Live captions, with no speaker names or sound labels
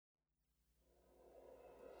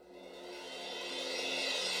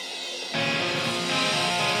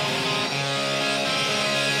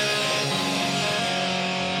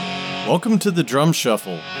Welcome to the Drum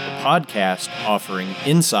Shuffle, a podcast offering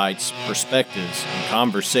insights, perspectives, and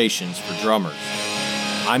conversations for drummers.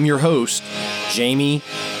 I'm your host, Jamie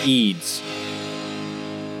Eads.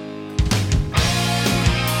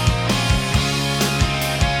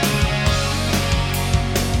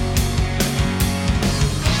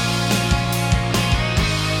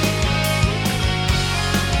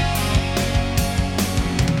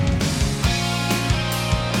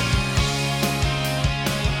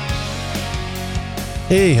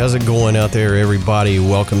 Hey, how's it going out there, everybody?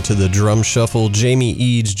 Welcome to the Drum Shuffle. Jamie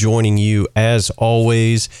Eads joining you as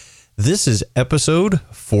always. This is episode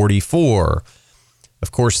 44.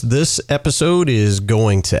 Of course, this episode is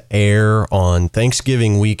going to air on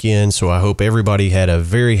Thanksgiving weekend, so I hope everybody had a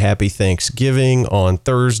very happy Thanksgiving on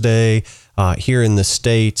Thursday here in the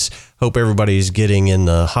States. Hope everybody's getting in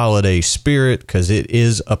the holiday spirit because it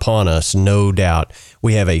is upon us, no doubt.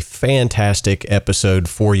 We have a fantastic episode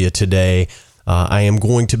for you today. I am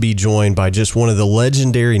going to be joined by just one of the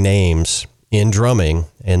legendary names in drumming,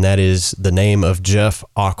 and that is the name of Jeff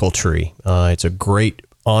Ocheltree. It's a great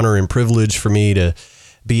honor and privilege for me to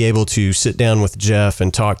be able to sit down with Jeff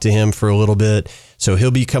and talk to him for a little bit. So he'll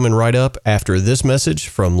be coming right up after this message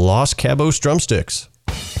from Los Cabos Drumsticks.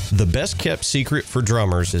 The best kept secret for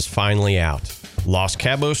drummers is finally out. Los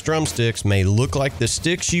Cabos drumsticks may look like the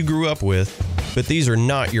sticks you grew up with, but these are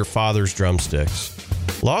not your father's drumsticks.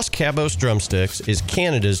 Los Cabos Drumsticks is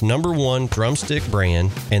Canada's #1 drumstick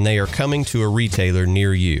brand, and they are coming to a retailer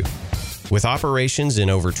near you. With operations in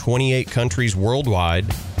over 28 countries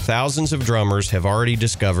worldwide, thousands of drummers have already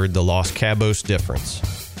discovered the Los Cabos difference.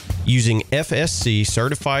 Using FSC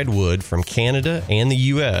certified wood from Canada and the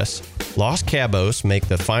US, Los Cabos make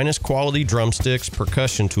the finest quality drumsticks,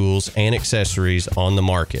 percussion tools, and accessories on the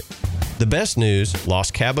market. The best news,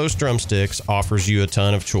 Los Cabos Drumsticks offers you a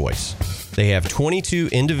ton of choice. They have 22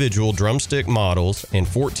 individual drumstick models and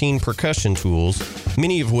 14 percussion tools,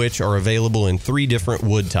 many of which are available in 3 different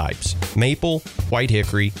wood types: maple, white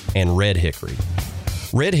hickory, and red hickory.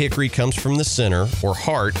 Red hickory comes from the center or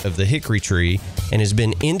heart of the hickory tree and has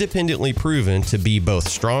been independently proven to be both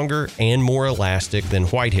stronger and more elastic than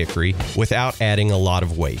white hickory without adding a lot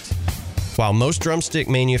of weight. While most drumstick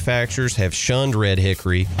manufacturers have shunned red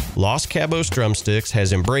hickory, Los Cabos Drumsticks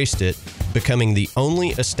has embraced it, becoming the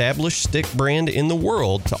only established stick brand in the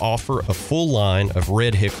world to offer a full line of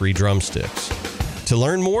red hickory drumsticks. To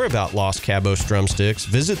learn more about Los Cabos Drumsticks,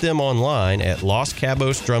 visit them online at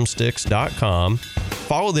loscabosdrumsticks.com,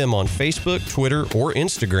 follow them on Facebook, Twitter, or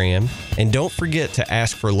Instagram, and don't forget to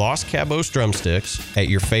ask for Los Cabos Drumsticks at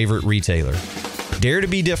your favorite retailer. Dare to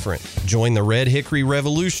be different. Join the Red Hickory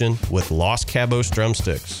Revolution with Los Cabos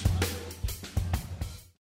Drumsticks.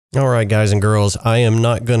 All right, guys and girls, I am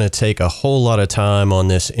not going to take a whole lot of time on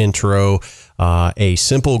this intro. A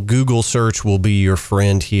simple Google search will be your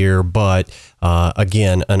friend here, but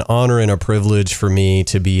again, an honor and a privilege for me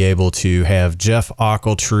to be able to have Jeff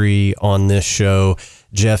Ocheltree on this show.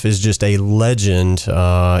 Jeff is just a legend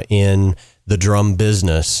in the drum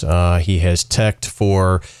business. He has teched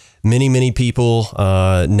for many people,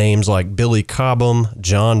 names like Billy Cobham,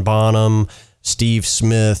 John Bonham, Steve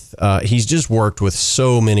Smith. He's just worked with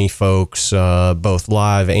so many folks, both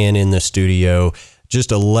live and in the studio.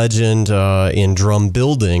 Just a legend in drum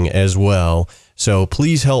building as well. So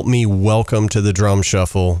please help me welcome to the Drum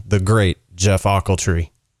Shuffle, the great Jeff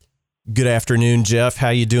Ocheltree. Good afternoon, Jeff. How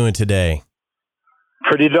you doing today?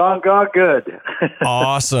 Pretty doggone good.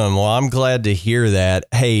 Awesome. Well, I'm glad to hear that.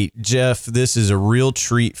 Hey, Jeff, this is a real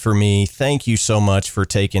treat for me. Thank you so much for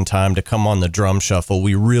taking time to come on the Drum Shuffle.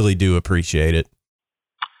 We really do appreciate it.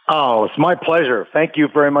 Oh, it's my pleasure. Thank you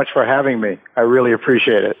very much for having me. I really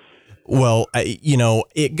appreciate it. Well,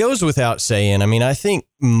 it goes without saying. I mean, I think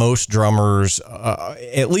most drummers,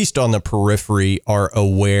 at least on the periphery, are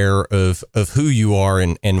aware of who you are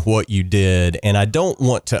and what you did. And I don't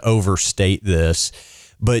want to overstate this,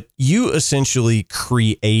 but you essentially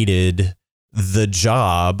created the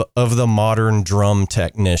job of the modern drum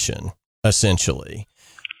technician, essentially.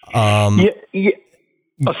 Yeah.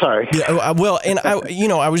 Oh, sorry. Yeah, well, and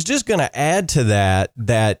I was just going to add to that,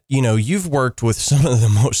 you've worked with some of the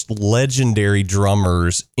most legendary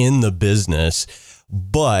drummers in the business,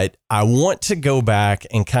 but I want to go back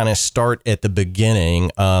and kind of start at the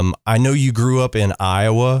beginning. I know you grew up in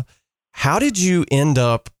Iowa. How did you end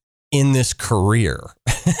up in this career?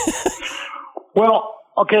 Well,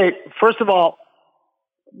 okay. First of all,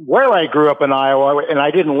 where I grew up in Iowa, and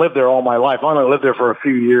I didn't live there all my life. I only lived there for a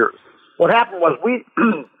few years. What happened was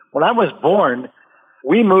when I was born,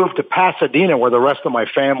 we moved to Pasadena where the rest of my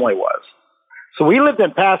family was. So we lived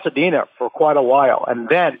in Pasadena for quite a while. And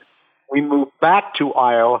then we moved back to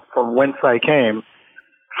Iowa from whence I came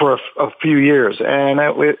for a few years. And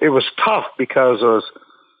it was tough because those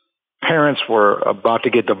parents were about to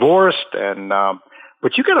get divorced.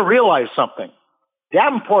 But you got to realize something.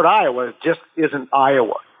 Davenport, Iowa just isn't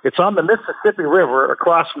Iowa. It's on the Mississippi River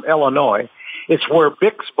across from Illinois. It's where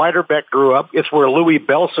Bix Beiderbecke grew up. It's where Louis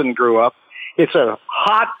Bellson grew up. It's a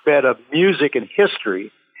hotbed of music and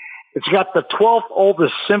history. It's got the 12th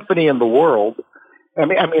oldest symphony in the world. I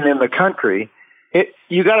mean, in the country.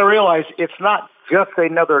 You got to realize it's not just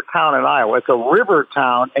another town in Iowa. It's a river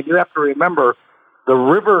town, and you have to remember the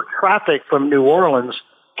river traffic from New Orleans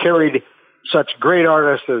carried such great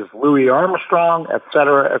artists as Louis Armstrong, et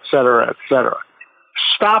cetera, et cetera, et cetera,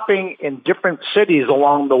 stopping in different cities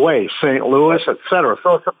along the way, St. Louis, et cetera.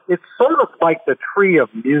 So it's sort of like the tree of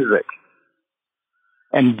music.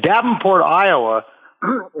 And Davenport, Iowa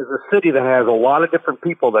is a city that has a lot of different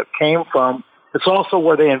people that came from. It's also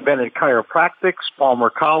where they invented chiropractics, Palmer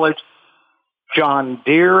College, John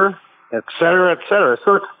Deere, et cetera, et cetera.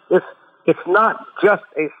 So it's not just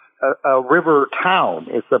a river town.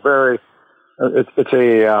 It's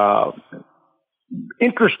a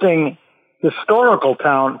interesting historical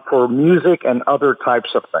town for music and other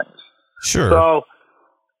types of things. Sure. So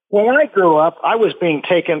when I grew up,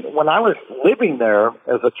 when I was living there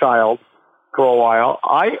as a child for a while,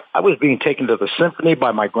 I was being taken to the symphony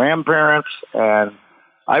by my grandparents, and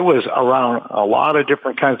I was around a lot of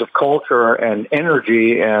different kinds of culture and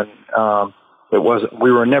energy, and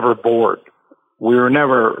we were never bored. We were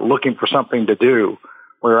never looking for something to do.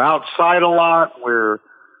 We were outside a lot.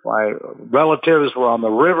 My relatives were on the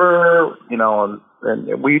river, and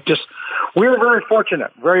we were very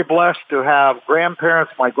fortunate, very blessed to have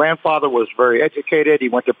grandparents. My grandfather was very educated. He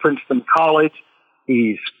went to Princeton College.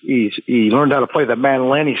 He learned how to play the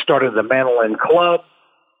mandolin. He started the mandolin club.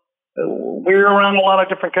 We were around a lot of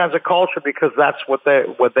different kinds of culture because that's what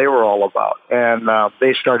they were all about. And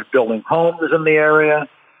they started building homes in the area.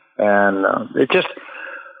 And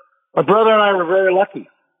my brother and I were very lucky.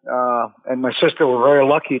 And my sister were very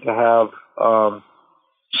lucky to have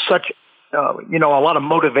such, a lot of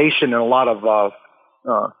motivation and a lot of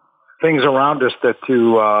things around us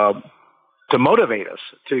to motivate us,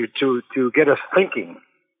 to get us thinking.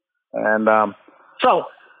 And so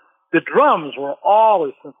the drums were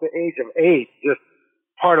always, since the age of 8, just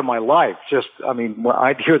part of my life. When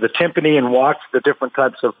I'd hear the timpani and watch the different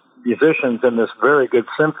types of musicians in this very good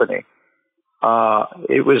symphony.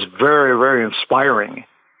 It was very, very inspiring.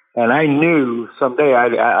 And I knew someday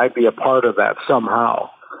I'd be a part of that somehow.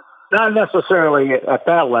 Not necessarily at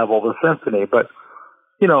that level, the symphony, but,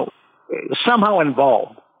 somehow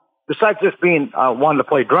involved. Besides just being wanting to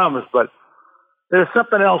play drums, but there's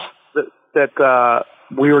something else that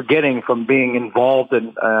we were getting from being involved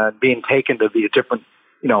and being taken to the different,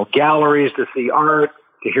 galleries to see art,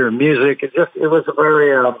 to hear music. It was a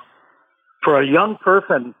very, for a young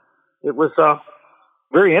person, it was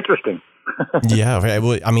very interesting. Yeah.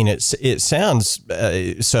 I mean, it sounds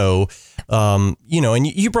so, and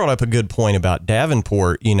you brought up a good point about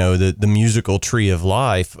Davenport, the musical tree of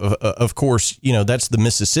life. Of course, that's the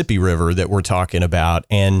Mississippi River that we're talking about.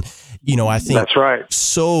 And, I think that's right.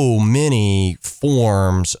 So many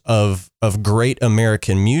forms of great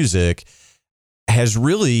American music has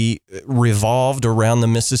really revolved around the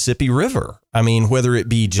Mississippi River. I mean, whether it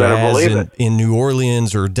be jazz in New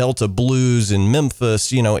Orleans or Delta blues in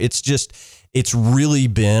Memphis, it's really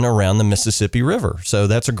been around the Mississippi River. So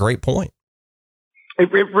that's a great point.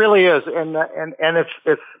 It really is. And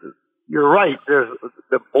it's, you're right. There's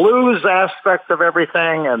the blues aspect of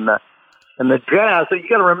everything and the jazz. You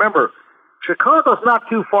got to remember, Chicago's not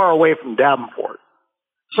too far away from Davenport.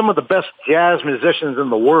 Some of the best jazz musicians in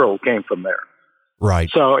the world came from there.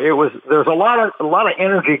 Right. So there's a lot of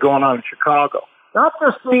energy going on in Chicago. Not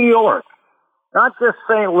just New York, not just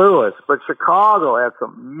St. Louis, but Chicago had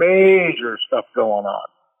some major stuff going on.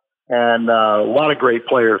 And a lot of great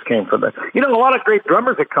players came from there. A lot of great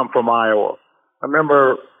drummers that come from Iowa. I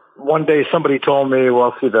remember one day somebody told me,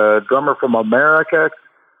 the drummer from America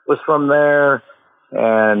was from there.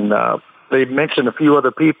 And they mentioned a few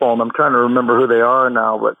other people, and I'm trying to remember who they are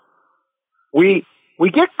now. But we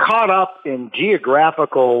get caught up in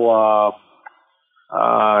geographical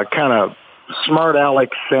kind of smart aleck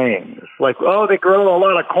sayings. Like, they grow a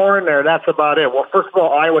lot of corn there. That's about it. Well, first of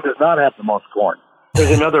all, Iowa does not have the most corn.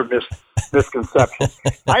 There's another misconception.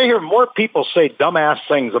 I hear more people say dumbass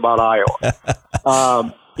things about Iowa.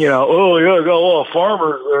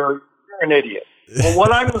 Farmers, you're an idiot. Well,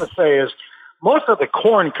 what I'm going to say is most of the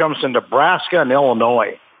corn comes in Nebraska and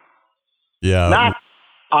Illinois. Yeah. Not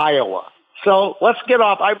Iowa. So let's get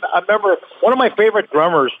off. I remember one of my favorite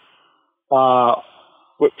drummers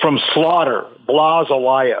from Slaughter, Blas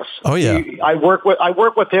Elias. Oh yeah. I work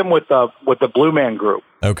with him with the Blue Man Group.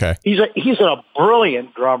 Okay. He's a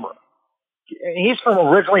brilliant drummer. He's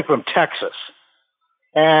originally from Texas.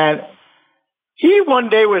 And he one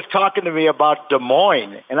day was talking to me about Des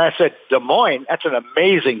Moines, and I said, Des Moines, that's an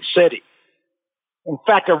amazing city. In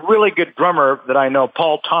fact, a really good drummer that I know,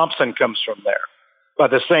 Paul Thompson, comes from there, by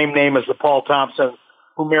the same name as the Paul Thompson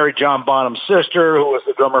who married John Bonham's sister, who was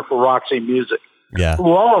the drummer for Roxy Music,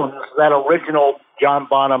 who owns that original John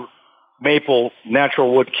Bonham maple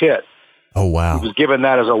natural wood kit. Oh, wow. He was given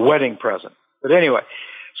that as a wedding present. But anyway,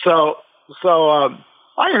 so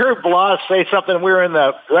I heard Blas say something. We were in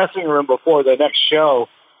the dressing room before the next show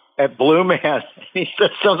at Blue Man. He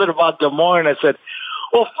said something about Des Moines. I said,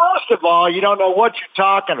 well, first of all, you don't know what you're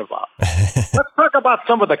talking about. Let's talk about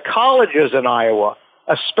some of the colleges in Iowa,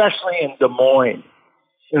 especially in Des Moines.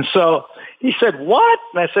 And so he said, what?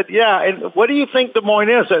 And I said, yeah. And what do you think Des Moines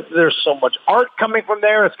is? There's so much art coming from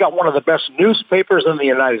there. It's got one of the best newspapers in the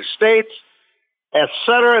United States, et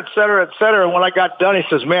cetera, et cetera, et cetera. And when I got done, he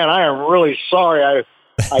says, man, I am really sorry I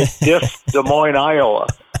dissed Des Moines, Iowa.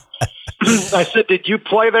 I said, did you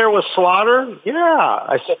play there with Slaughter? Yeah.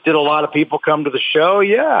 I said, did a lot of people come to the show?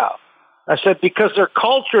 Yeah. I said, because they're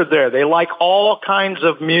cultured there. They like all kinds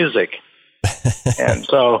of music. And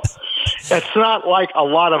so it's not like a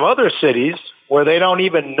lot of other cities where they don't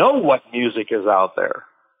even know what music is out there.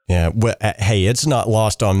 Yeah. Well, hey, it's not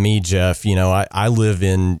lost on me, Jeff. You know, I live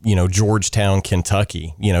in, Georgetown,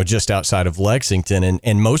 Kentucky, just outside of Lexington.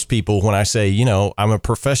 And most people, when I say, I'm a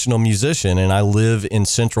professional musician and I live in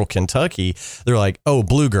central Kentucky, they're like, oh,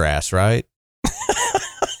 bluegrass, right?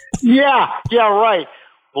 Yeah, right.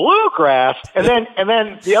 Bluegrass. And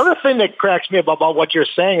then the other thing that cracks me up about what you're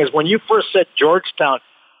saying is when you first said Georgetown,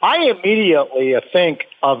 I immediately think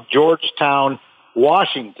of Georgetown,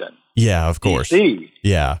 Washington. Yeah, of course. DC.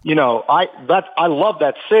 Yeah. I love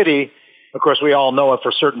that city. Of course, we all know it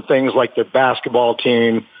for certain things like the basketball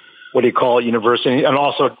team, what do you call it, university, and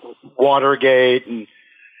also Watergate. And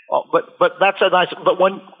but that's a nice. But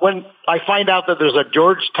when I find out that there's a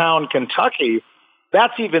Georgetown, Kentucky,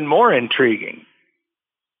 that's even more intriguing.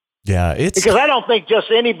 Yeah, because I don't think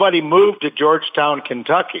just anybody moved to Georgetown,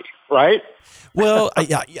 Kentucky, right? Well,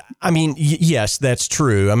 I mean, yes, that's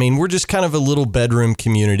true. I mean, we're just kind of a little bedroom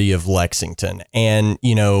community of Lexington. And,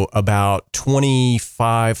 about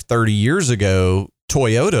 25, 30 years ago,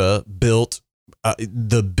 Toyota built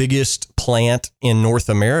the biggest plant in North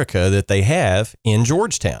America that they have in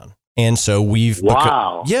Georgetown. And so we've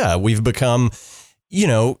become,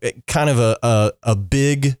 kind of a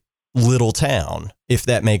big little town, if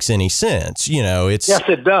that makes any sense. Yes,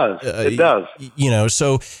 it does. It does.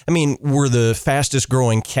 So, I mean, we're the fastest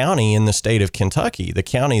growing county in the state of Kentucky, the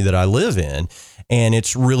county that I live in, and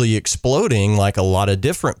it's really exploding like a lot of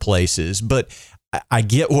different places. But I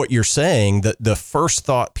get what you're saying, that the first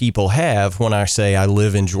thought people have when I say I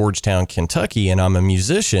live in Georgetown, Kentucky, and I'm a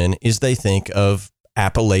musician, is they think of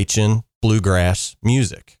Appalachian bluegrass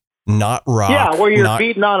music. Not rock. Yeah, where you're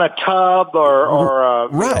beating on a tub or a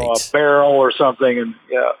barrel or something, and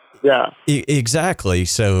yeah. Exactly.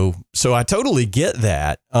 So I totally get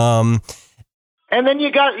that. And then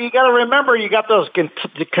you got to remember, you got those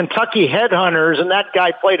Kentucky headhunters, and that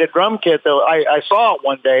guy played a drum kit. Though I saw it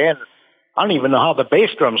one day, and I don't even know how the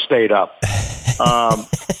bass drum stayed up.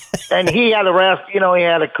 And he had he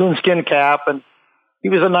had a coonskin cap, and he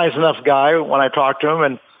was a nice enough guy when I talked to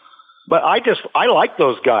him, But I like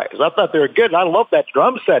those guys. I thought they were good. I love that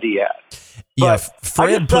drum set he had. Yeah, Fred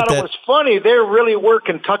I just thought it was funny. They really were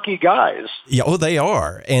Kentucky guys. Yeah, they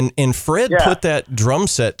are. And Fred put that drum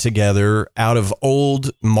set together out of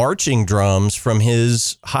old marching drums from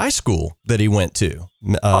his high school that he went to.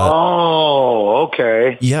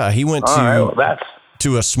 Okay. Yeah, he went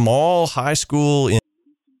to a small high school in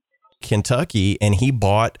Kentucky, and he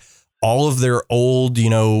bought all of their old,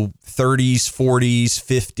 30s, 40s,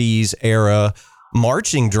 50s era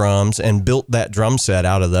marching drums and built that drum set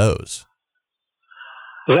out of those.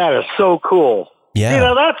 That is so cool. Yeah.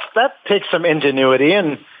 That takes some ingenuity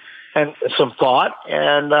and some thought,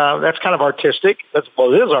 and that's kind of artistic. It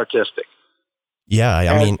is artistic. Yeah,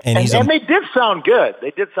 I mean, and they did sound good.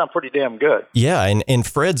 They did sound pretty damn good. Yeah, and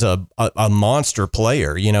Fred's a monster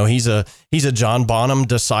player. He's a John Bonham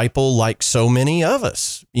disciple, like so many of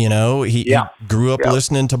us. He grew up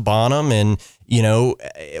listening to Bonham, and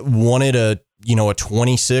wanted a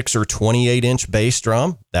 26 or 28 inch bass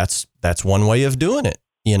drum. That's one way of doing it.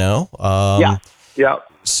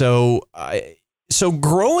 So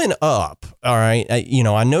growing up, all right,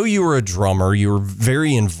 I know you were a drummer. You were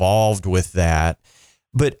very involved with that.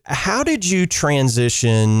 But how did you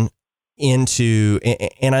transition into,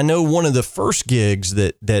 and I know one of the first gigs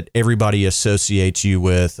that everybody associates you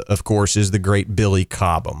with, of course, is the great Billy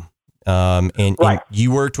Cobham. And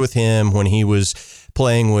you worked with him when he was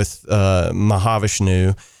playing with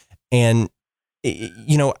Mahavishnu. And,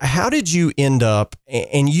 you know, how did you end up,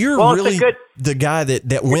 and you're really the guy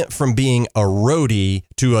that went from being a roadie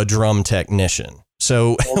to a drum technician.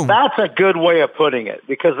 So that's a good way of putting it,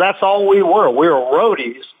 because that's all we were. We were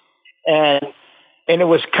roadies. And it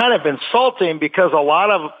was kind of insulting because a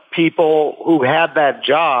lot of people who had that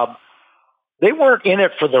job, they weren't in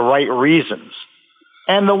it for the right reasons.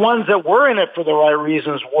 And the ones that were in it for the right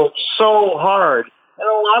reasons worked so hard. And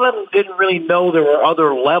a lot of them didn't really know there were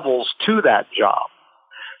other levels to that job.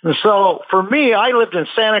 And so for me, I lived in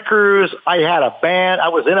Santa Cruz. I had a band. I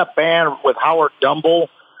was in a band with Howard Dumble,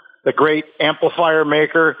 the great amplifier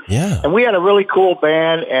maker. Yeah. And we had a really cool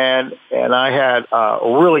band, and I had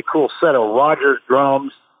a really cool set of Rogers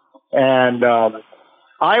drums. And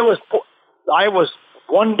I was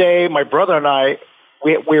one day, my brother and I,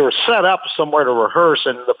 we were set up somewhere to rehearse,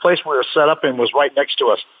 and the place we were set up in was right next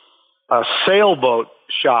to a sailboat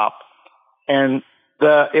shop. And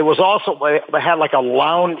it was also, they had like a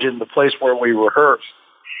lounge in the place where we rehearsed.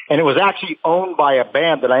 And it was actually owned by a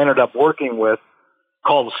band that I ended up working with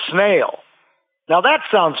called Snail. Now that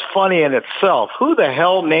sounds funny in itself. Who the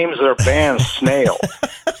hell names their band Snail?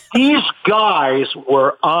 These guys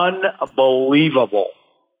were unbelievable.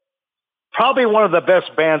 Probably one of the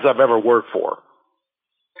best bands I've ever worked for.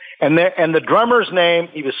 And the drummer's name,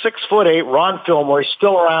 he was 6'8", Ron Fillmore. He's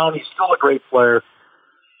still around. He's still a great player.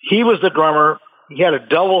 He was the drummer. He had a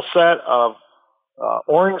double set of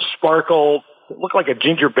orange sparkle, it looked like a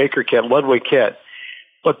Ginger Baker kit, Ludwig kit.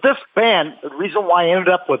 But this band, the reason why I ended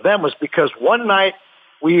up with them was because one night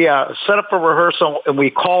we set up a rehearsal and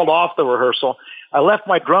we called off the rehearsal. I left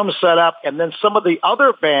my drum set up, and then some of the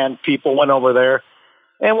other band people went over there,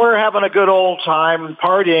 and we're having a good old time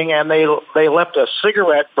partying, and they left a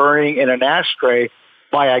cigarette burning in an ashtray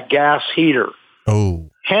by a gas heater. Oh.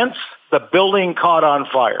 Hence, the building caught on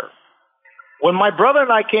fire. When my brother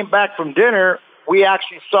and I came back from dinner, we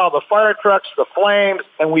actually saw the fire trucks, the flames,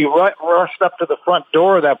 and we rushed up to the front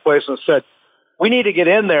door of that place and said, "We need to get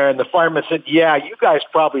in there." And the fireman said, "Yeah, you guys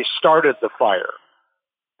probably started the fire."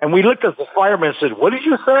 And we looked at the fireman and said, "What did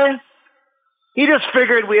you say?" He just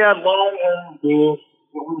figured we had long hair, we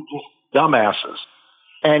were just dumbasses.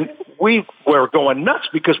 And we were going nuts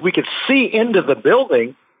because we could see into the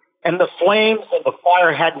building, and the flames and the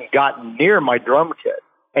fire hadn't gotten near my drum kit.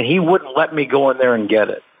 And he wouldn't let me go in there and get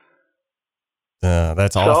it.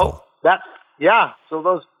 That's awful. So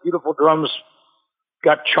those beautiful drums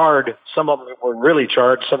got charred. Some of them were really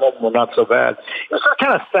charred. Some of them were not so bad. It was a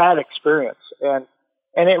kind of sad experience.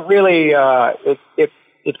 And it really,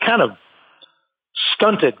 it kind of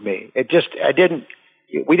stunted me.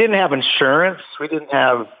 We didn't have insurance.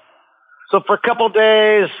 So for a couple of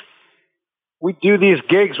days, we do these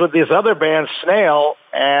gigs with these other bands, Snail,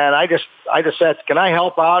 and I just said, "Can I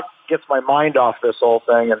help out?" Gets my mind off this whole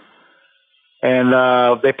thing, and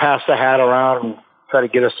they passed the hat around and tried to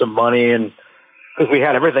get us some money, and because we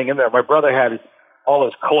had everything in there. My brother had all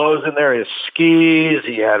his clothes in there, his skis,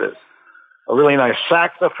 he had a really nice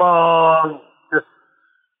saxophone, just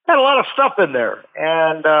had a lot of stuff in there,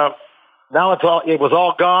 and now it was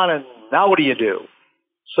all gone, and now what do you do?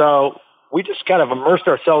 So we just kind of immersed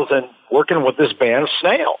ourselves in working with this band,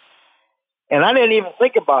 Snail. And I didn't even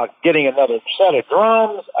think about getting another set of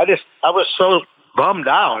drums. I was so bummed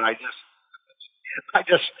out. I was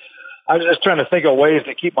just trying to think of ways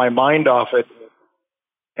to keep my mind off it.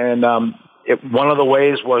 And one of the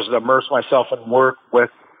ways was to immerse myself in work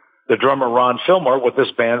with the drummer Ron Fillmore with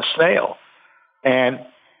this band, Snail. And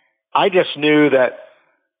I just knew that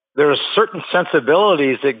there's certain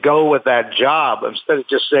sensibilities that go with that job instead of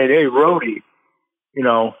just saying, "Hey, roadie," you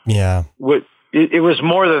know. Yeah. It was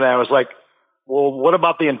more than that. It was like, well, what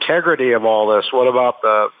about the integrity of all this? What about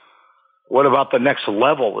the next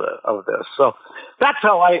level of this? So that's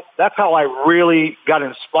how I really got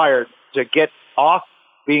inspired to get off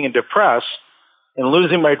being depressed and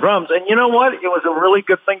losing my drums. And you know what? It was a really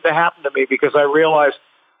good thing to happen to me because I realized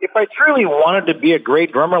if I truly wanted to be a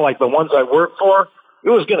great drummer like the ones I worked for, it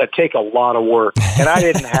was going to take a lot of work, and I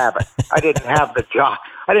didn't have it. I didn't have the job.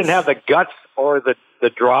 I didn't have the guts or the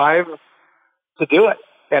drive to do it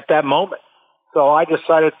at that moment. So I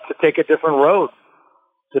decided to take a different road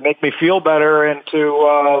to make me feel better and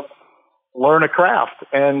to learn a craft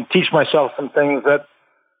and teach myself some things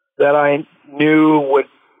that I knew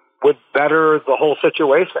would better the whole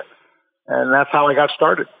situation. And that's how I got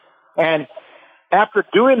started. And after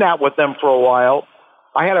doing that with them for a while,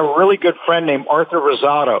 I had a really good friend named Arthur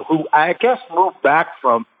Rosado, who I guess moved back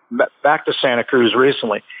to Santa Cruz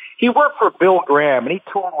recently. He worked for Bill Graham, and he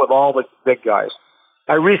toured with all the big guys.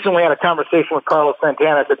 I recently had a conversation with Carlos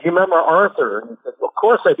Santana. I said, "Do you remember Arthur?" And he said, "Of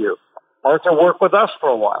course I do. Arthur worked with us for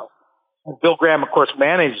a while." And Bill Graham, of course,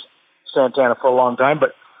 managed Santana for a long time,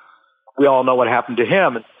 but we all know what happened to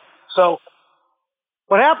him. And so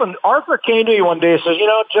what happened, Arthur came to me one day and says,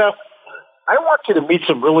 Jeff, I want you to meet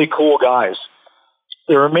some really cool guys.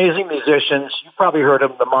 They're amazing musicians. You probably heard of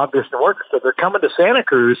them, the Mob Distant Orchestra. They're coming to Santa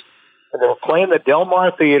Cruz, and they're playing the Del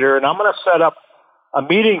Mar Theater, and I'm going to set up a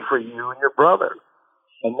meeting for you and your brother.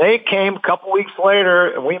 And they came a couple weeks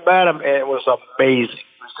later, and we met them, and it was amazing.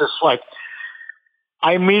 It was just like,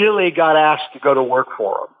 I immediately got asked to go to work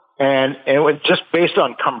for them. And it was just based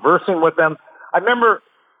on conversing with them. I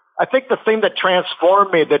think the thing that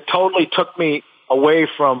transformed me, that totally took me away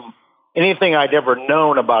from anything I'd ever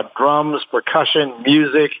known about drums, percussion,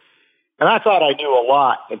 music, and I thought I knew a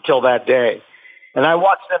lot until that day. And I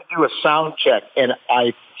watched them do a sound check, and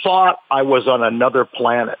I thought I was on another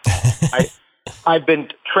planet. I've been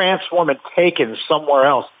transformed and taken somewhere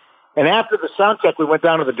else. And after the sound check, we went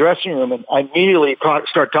down to the dressing room, and I immediately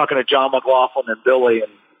started talking to John McLaughlin and Billy,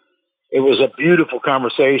 and it was a beautiful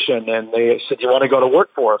conversation. And they said, "You want to go to work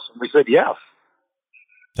for us?" And we said, "Yes."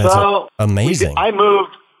 That's amazing. I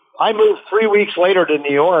moved 3 weeks later to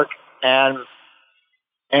New York, and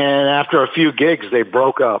after a few gigs, they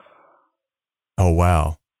broke up. Oh,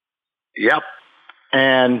 wow. Yep.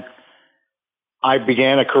 And I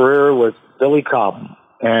began a career with Billy Cobham,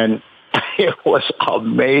 and it was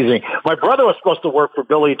amazing. My brother was supposed to work for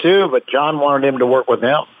Billy too, but John wanted him to work with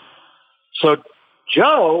him. So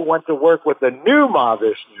Joe went to work with the new Ma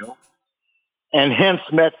Vishnu, and hence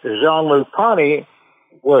met Jean-Luc Ponty,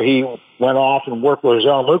 where he went off and worked with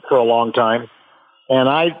Jean-Luc for a long time. And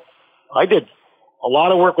I did a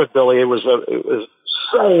lot of work with Billy. It was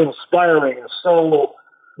so inspiring and so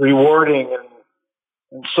rewarding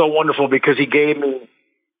and so wonderful, because he gave me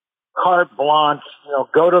carte blanche,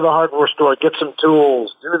 go to the hardware store, get some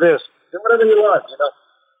tools, do this, do whatever you want.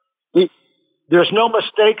 There's no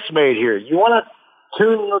mistakes made here. You want to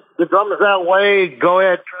tune the drums that way, go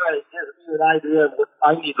ahead, try it. Give me an idea of what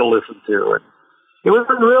I need to listen to. And it was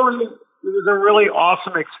a really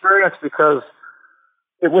awesome experience, because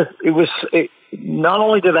not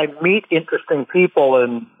only did I meet interesting people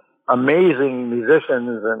and amazing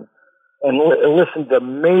musicians and listen to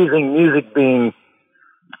amazing music being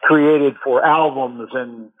created for albums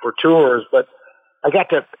and for tours, but I got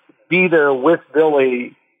to be there with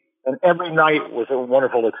Billy, and every night was a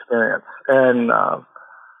wonderful experience. And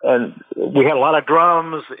we had a lot of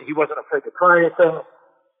drums. He wasn't afraid to try anything.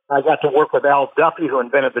 I got to work with Al Duffy, who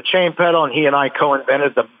invented the chain pedal, and he and I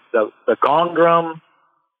co-invented the gong drum.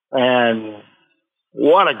 And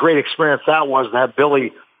what a great experience that was, to have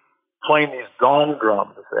Billy playing these gong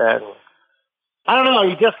drums. And I don't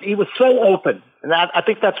know, he was so open. And I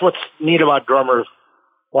think that's what's neat about drummers,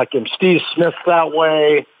 like him. Steve Smith's that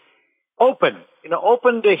way. Open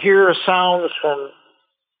to hear sounds from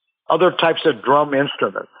other types of drum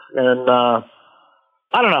instruments. And I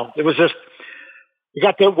don't know, it was just, we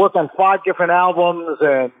got to work on 5 different albums,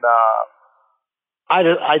 and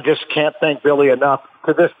I just can't thank Billy enough.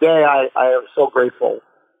 To this day, I am so grateful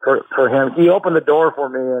for him. He opened the door for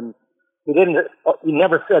me, and he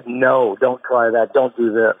never said, "No, don't try that, don't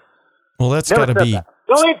do this." Well, that's got to be... That.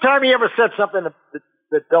 The only time he ever said something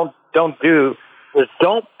that don't do was,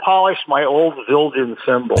 "Don't polish my old Zildjian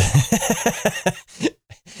cymbal."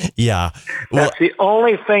 Yeah. Well, that's the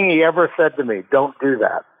only thing he ever said to me. "Don't do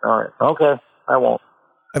that." All right. Okay. I won't.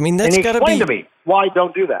 I mean, that's got to be... Explain to me why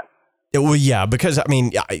don't do that. Well, yeah, because I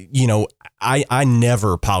mean, I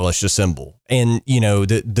never polish a cymbal, and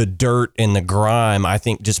the dirt and the grime, I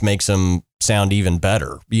think, just makes them sound even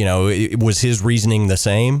better. Was his reasoning the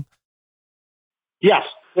same? Yes.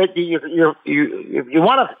 If you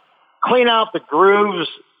want to clean out the grooves,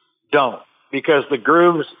 don't, because the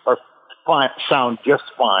grooves sound just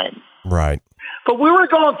fine. Right. But we were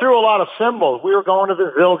going through a lot of cymbals. We were going to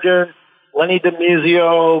the Zildjian. Lenny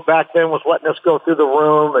DiMuzio back then was letting us go through the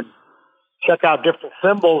room and check out different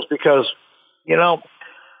cymbals, because,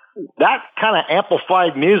 that kind of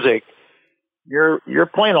amplified music, you're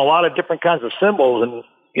playing a lot of different kinds of cymbals, and,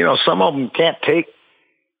 some of them can't take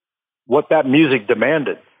what that music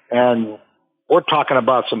demanded. And we're talking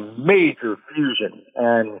about some major fusion,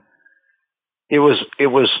 and it was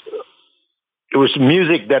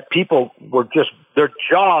music that people were just, their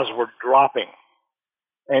jaws were dropping.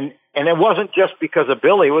 And it wasn't just because of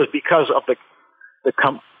Billy, it was because of the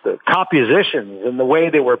compositions and the way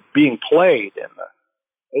they were being played,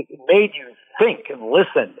 it made you think and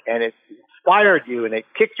listen, and it inspired you, and it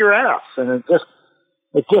kicked your ass, and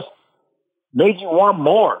it just made you want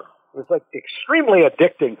more. It was like extremely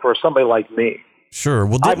addicting for somebody like me. Sure.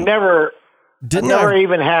 Well, I've never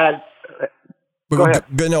even had. Go ahead.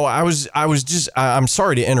 No, I'm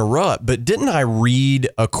sorry to interrupt, but didn't I read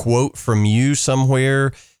a quote from you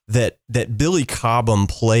somewhere that Billy Cobham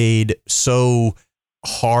played so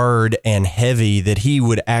hard and heavy that he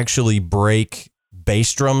would actually break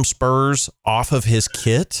bass drum spurs off of his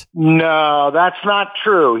kit? No, that's not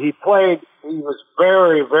true. He was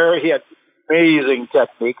very, very, he had amazing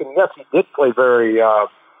technique, and yes, he did play very,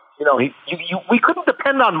 we couldn't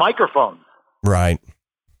depend on microphones. Right.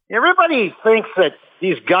 Everybody thinks that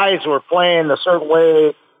these guys were playing a certain way.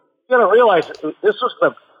 You got to realize this was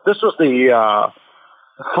the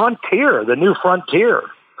frontier, the new frontier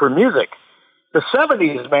for music. The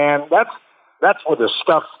 70s, man, that's where the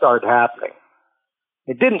stuff started happening.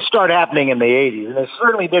 It didn't start happening in the 80s, and it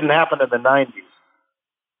certainly didn't happen in the 90s.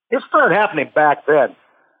 It started happening back then,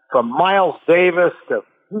 from Miles Davis to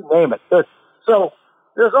you name it. So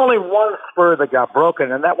there's only one spur that got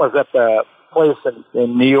broken, and that was at the place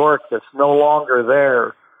in New York that's no longer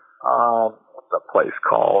there. What's that place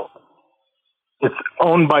called? It's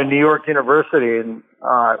owned by New York University, and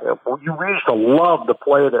we used to love to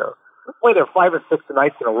play there. We played there 5 or 6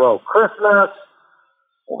 nights in a row. Christmas,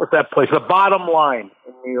 what was that place? The Bottom Line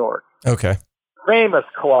in New York. Okay. Famous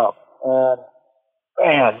club.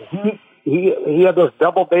 And he had those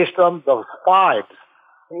double bass drums, those 5s.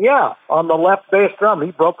 And yeah, on the left bass drum,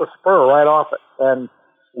 he broke a spur right off it. And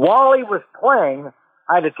while he was playing,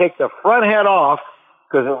 I had to take the front head off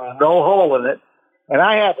because there was no hole in it. And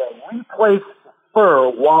I had to replace the spur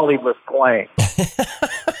while he was playing.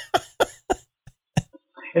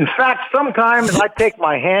 In fact, sometimes I'd take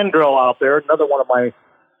my hand drill out there, another one of my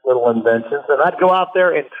little inventions, and I'd go out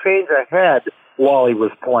there and change a head while he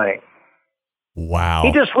was playing. Wow.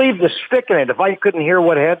 He just leave the stick in it. If I couldn't hear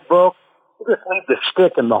what head broke, he just leave the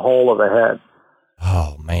stick in the hole of the head.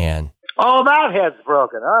 Oh, man. Oh, that head's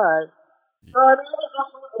broken. All right. So, I mean,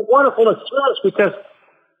 it was a wonderful experience because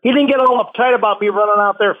he didn't get all uptight about me running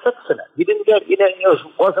out there fixing it. It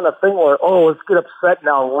wasn't a thing where, let's get upset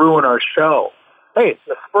now and ruin our show. Hey,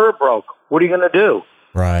 the spur broke. What are you going to do?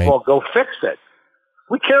 Right. Well, go fix it.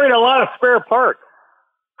 We carried a lot of spare parts.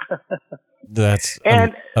 That's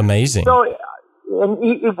amazing. So, and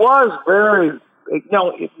it was very,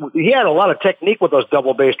 he had a lot of technique with those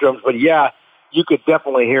double bass drums, but yeah, you could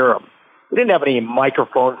definitely hear them. We didn't have any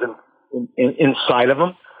microphones inside of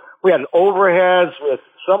them. We had overheads with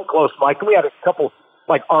some close mic. We had a couple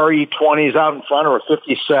like RE20s out in front or a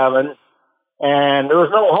 57, and there was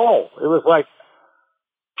no hole. It was like,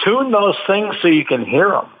 tune those things so you can hear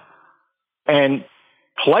them and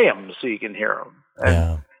play them so you can hear them.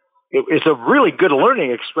 And it's a really good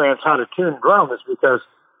learning experience how to tune drums because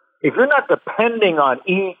if you're not depending on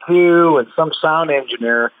EQ and some sound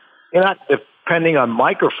engineer, you're not depending on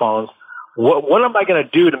microphones, what am I going to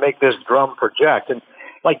do to make this drum project? And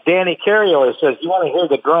like Danny Carey always says, you want to hear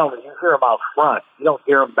the drum and you hear them out front. You don't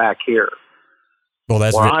hear them back here. Well,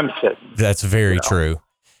 that's where I'm sitting. That's very true.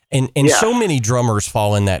 And so many drummers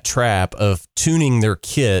fall in that trap of tuning their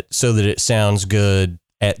kit so that it sounds good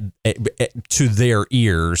to their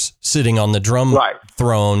ears, sitting on the drum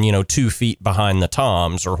throne, 2 feet behind the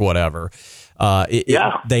toms or whatever.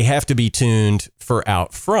 They have to be tuned for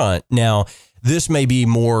out front. Now, this may be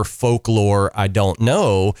more folklore, I don't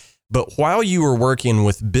know, but while you were working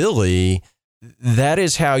with Billy, that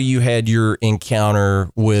is how you had your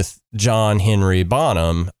encounter with John Henry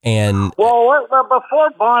Bonham. And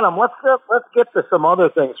before Bonham, let's get to some other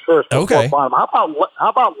things first. Okay. Bonham. How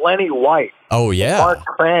about Lenny White? Oh yeah, Mark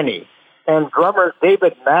Cranny and drummer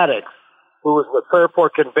David Maddox, who was with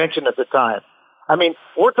Fairport Convention at the time. I mean,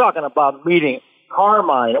 we're talking about meeting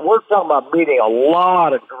Carmine. We're talking about meeting a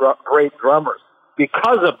lot of great drummers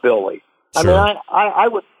because of Billy. Sure. I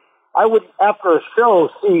mean, I would after a show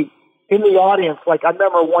see in the audience, like I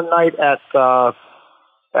remember one night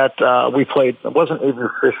we played, it wasn't even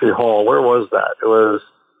Fisher Hall. Where was that? It was,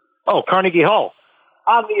 Carnegie Hall.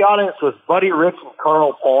 On the audience was Buddy Rich and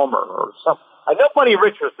Carl Palmer or something. I know Buddy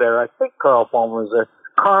Rich was there. I think Carl Palmer was there.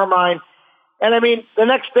 Carmine. And I mean, the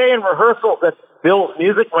next day in rehearsals at Bill's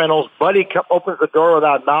Music Rentals, Buddy opens the door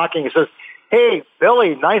without knocking. He says, "Hey,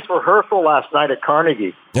 Billy, nice rehearsal last night at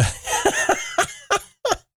Carnegie."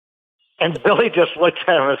 And Billy just looked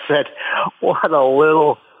at him and said, "What a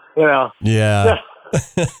little, Yeah.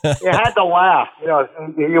 You had to laugh. You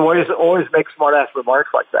always make smart-ass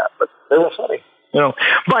remarks like that, but they were funny.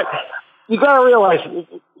 But you got to realize,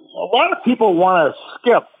 a lot of people want to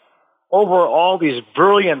skip over all these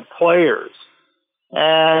brilliant players.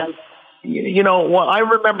 And, well, I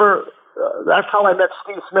remember that's how I met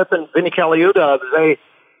Steve Smith and Vinnie Colaiuta.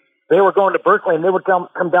 They were going to Berkeley, and they would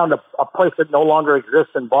come down to a place that no longer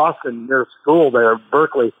exists in Boston, near school there,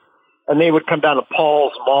 Berkeley, and they would come down to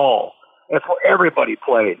Paul's Mall. That's where everybody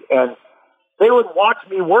played. And they would watch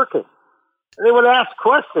me working. And they would ask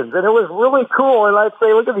questions, and it was really cool. And I'd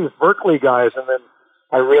say, look at these Berkeley guys. And then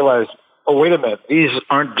I realized, oh, wait a minute, these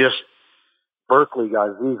aren't just Berkeley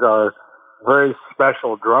guys. These are very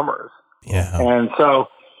special drummers. Yeah. And so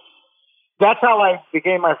that's how I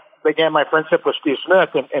began my friendship with Steve Smith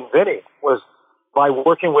and Vinny, was by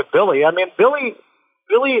working with Billy. I mean, Billy,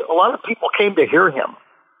 a lot of people came to hear him,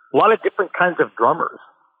 a lot of different kinds of drummers.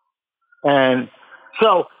 And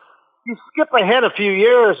so you skip ahead a few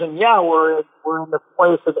years, and we're in the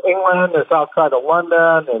place in England. It's outside of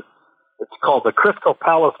London, and it's called the Crystal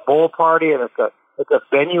Palace Bowl Party, and it's a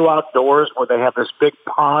venue outdoors where they have this big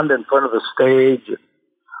pond in front of the stage. And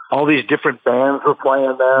all these different bands were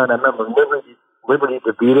playing there, and I remember Liberty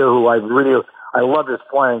DeVita, who I loved his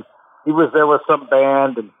playing. He was there with some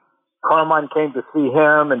band, and Carmine came to see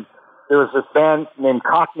him, and there was this band named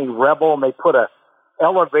Cockney Rebel, and they put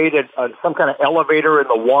some kind of elevator in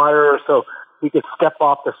the water so he could step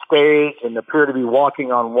off the stage and appear to be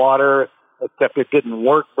walking on water, except it didn't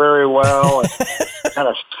work very well. And kind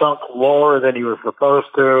of sunk lower than he was supposed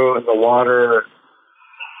to in the water.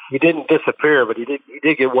 He didn't disappear, but he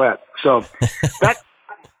did get wet. So that's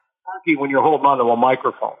funky when you're holding onto a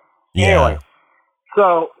microphone. Yeah. Anyway,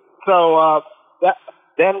 so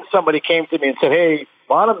then somebody came to me and said, "Hey,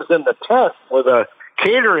 Bonham's in the tent where the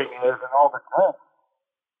catering is and all the tent.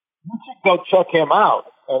 You should go check him out."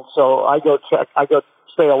 And so I go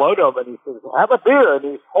say hello to him, and he says, "Have a beer." And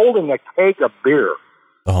he's holding a keg of beer.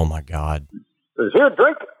 Oh my God. He says, "Here,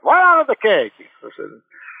 drink it right out of the keg." I said,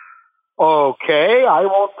 "Okay, I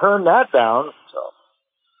won't turn that down." So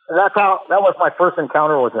and that was my first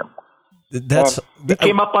encounter with him. He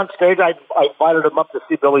came up on stage. I invited him up to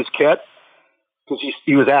see Billy's kit because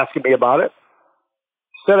he was asking me about it.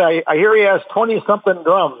 He said, I hear he has 20-something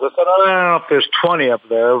drums. I said, I don't know if there's 20 up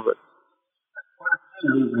there, but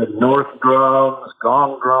North drums,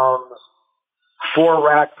 gong drums, 4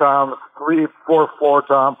 rack toms, 3 floor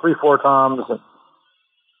toms. And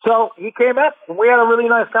so he came up, and we had a really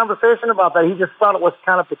nice conversation about that. He just thought it was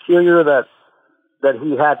kind of peculiar that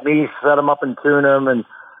he had me set him up and tune him and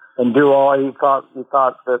do all he thought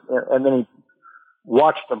that, and then he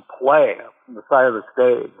watched him play from the side of the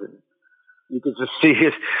stage, and you could just see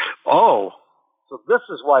so this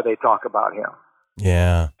is why they talk about him.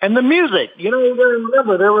 Yeah. And the music, you gotta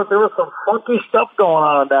remember, there was some funky stuff going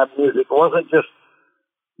on in that music. It wasn't just,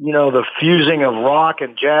 the fusing of rock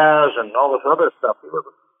and jazz and all this other stuff. There was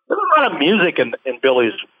a lot of music in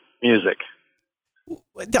Billy's music.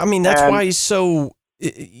 I mean, that's why he's so,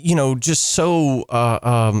 just so,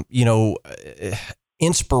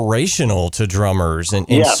 inspirational to drummers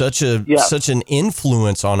and such an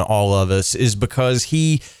influence on all of us, is because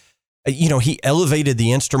he elevated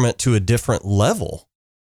the instrument to a different level.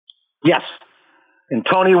 Yes. And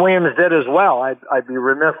Tony Williams did as well. I'd be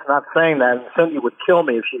remiss not saying that. And Cindy would kill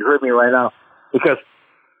me if she heard me right now, because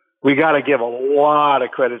we got to give a lot of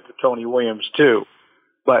credit to Tony Williams too.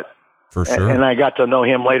 But for sure. And I got to know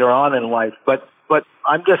him later on in life. But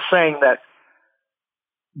I'm just saying that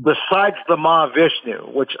besides the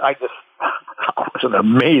Mahavishnu, which I just was an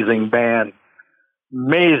amazing band.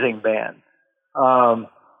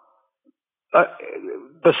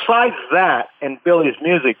 Besides that and Billy's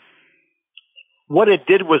music, what it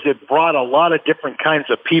did was it brought a lot of different kinds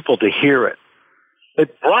of people to hear it.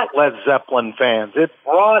 It brought Led Zeppelin fans. It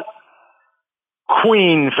brought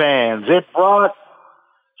Queen fans. It brought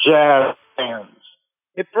jazz fans.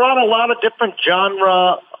 It brought a lot of different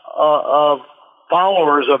genre of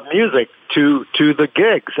followers of music to the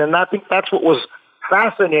gigs. And I think that's what was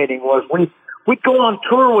fascinating, was we'd go on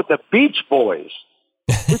tour with the Beach Boys.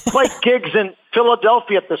 We played gigs in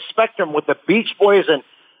Philadelphia at the Spectrum with the Beach Boys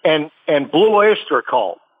and Blue Oyster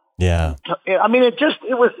Cult. Yeah. I mean, it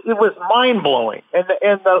was mind blowing. And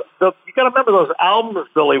you got to remember those albums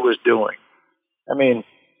Billy was doing. I mean,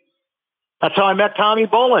 that's how I met Tommy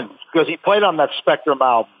Bolin, because he played on that Spectrum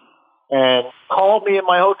album and called me in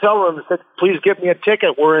my hotel room and said, "Please give me a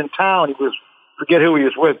ticket. We're in town." Forget who he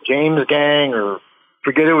was with, James Gang, or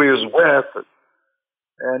forget who he was with.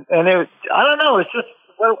 And I don't know. It's just,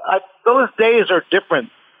 those days are different,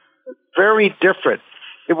 very different.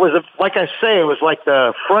 It was like I say, it was like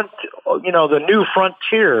the new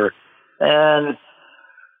frontier, and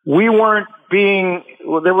we weren't being.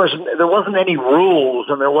 There wasn't any rules,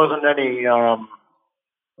 and there wasn't any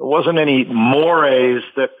wasn't any mores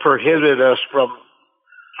that prohibited us from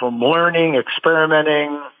learning,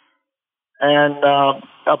 experimenting, and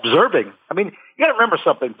observing. I mean, you got to remember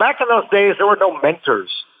something. Back in those days, there were no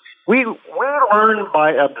mentors. We learned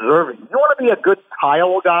by observing. You want to be a good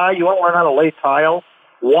tile guy? You want to learn how to lay tile?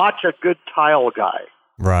 Watch a good tile guy.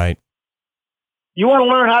 Right. You want to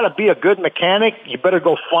learn how to be a good mechanic? You better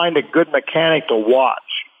go find a good mechanic to watch.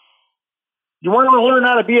 You want to learn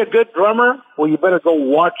how to be a good drummer? Well, you better go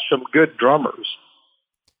watch some good drummers.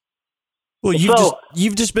 Well,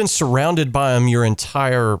 you've just been surrounded by them your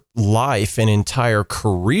entire life and entire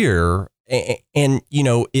career. And you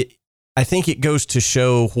know, I think it goes to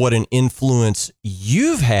show what an influence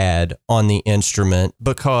you've had on the instrument,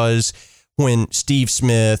 because when Steve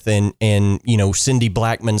Smith and you know, Cindy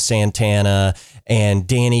Blackman-Santana and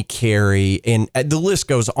Danny Carey, and the list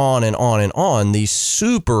goes on and on and on, these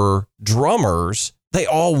super drummers, they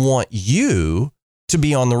all want you to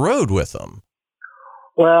be on the road with them.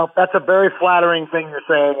 Well, that's a very flattering thing you're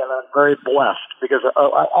saying, and I'm very blessed, because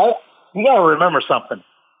you got to remember something.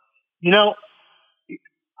 You know,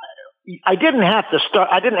 I didn't have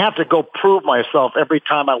to go prove myself every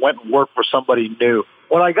time I went and worked for somebody new.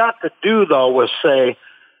 What I got to do, though, was say,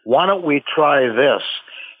 why don't we try this?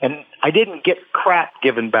 And I didn't get crap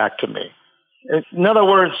given back to me. In other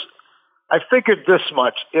words, I figured this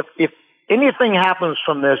much. If anything happens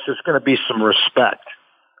from this, it's going to be some respect.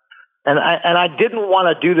 And I didn't want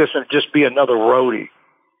to do this and just be another roadie.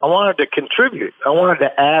 I wanted to contribute. I wanted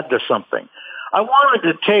to add to something. I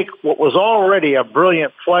wanted to take what was already a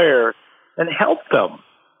brilliant player and help them.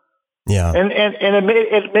 Yeah. And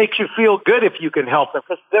it makes you feel good if you can help them,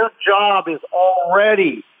 because their job is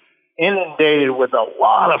already inundated with a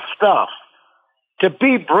lot of stuff. To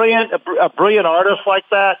be brilliant, a brilliant artist like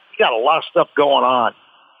that, you got a lot of stuff going on.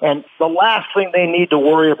 And the last thing they need to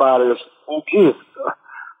worry about is, oh, geez,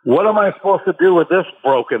 what am I supposed to do with this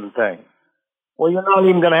broken thing? Well, you're not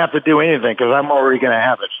even going to have to do anything, because I'm already going to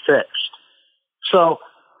have it fixed. So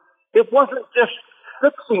it wasn't just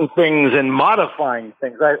fixing things and modifying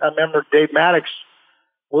things. I remember Dave Maddox,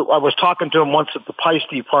 I was talking to him once at the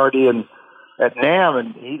Peisty party at NAMM,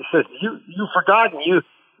 and he said, you forgotten, you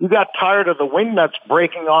got tired of the wing nuts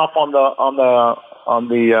breaking off on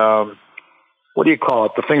the what do you call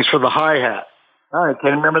it? The things for the hi-hat. I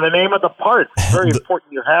can't remember the name of the part. It's very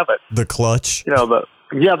important you have it. The clutch. You know,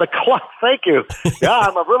 the clutch. Thank you. Yeah,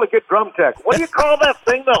 I'm a really good drum tech. What do you call that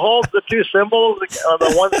thing that holds the two cymbals,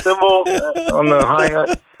 the one cymbal on the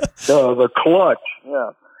hi-hat? The clutch.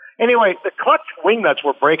 Yeah. Anyway, the clutch wing nuts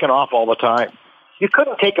were breaking off all the time. You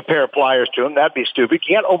couldn't take a pair of pliers to them. That'd be stupid.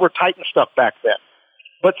 You can't over-tighten stuff back then.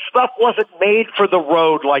 But stuff wasn't made for the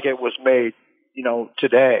road like it was made, you know,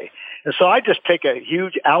 today. And so I just take a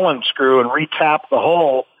huge Allen screw and retap the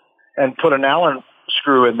hole and put an Allen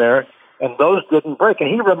screw in there, and those didn't break. And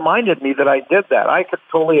he reminded me that I did that. I could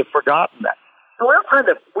totally have forgotten that. So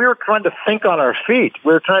we were trying to think on our feet.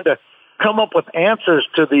 We were trying to come up with answers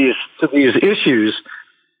to these issues,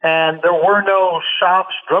 and there were no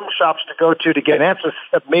drum shops to go to get answers,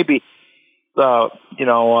 except maybe the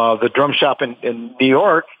drum shop in New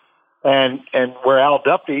York, and where Al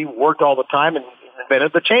Duffy worked all the time and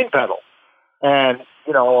invented the chain pedal. And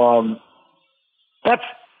there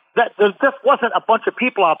just wasn't a bunch of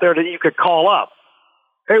people out there that you could call up.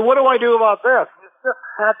 Hey, what do I do about this? You just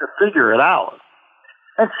had to figure it out.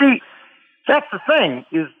 And see, that's the thing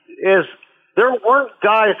is there weren't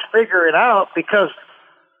guys figuring it out, because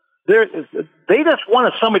they just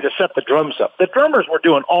wanted somebody to set the drums up. The drummers were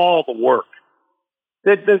doing all the work.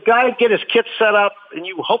 The guy would get his kit set up, and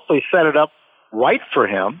you hopefully set it up right for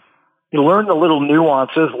him. You learn the little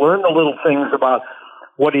nuances, learn the little things about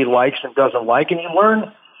what he likes and doesn't like, and you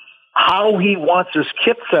learn how he wants his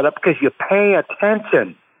kit set up, because you pay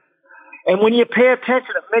attention. And when you pay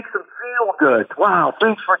attention, it makes him feel good. Wow,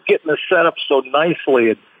 thanks for getting this set up so nicely.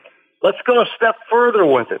 And let's go a step further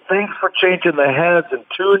with it. Thanks for changing the heads and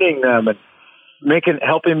tuning them and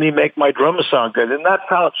helping me make my drums sound good. And that's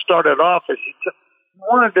how it started off. Is you just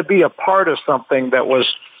wanted to be a part of something that was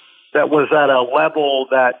at a level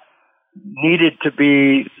that needed to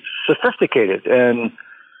be sophisticated. And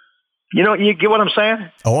you get what I'm saying?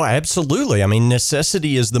 Oh, absolutely. I mean,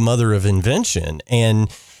 necessity is the mother of invention. And,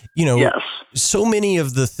 yes. So many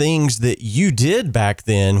of the things that you did back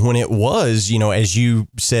then, when it was, as you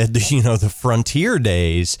said, the frontier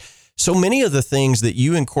days, so many of the things that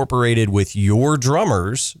you incorporated with your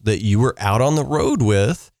drummers that you were out on the road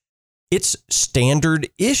with, it's standard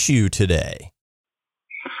issue today.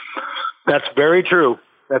 That's very true.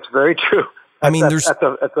 That's very true. That's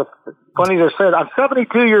funny to say. I'm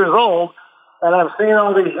 72 years old, and I'm seeing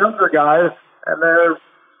all these younger guys, and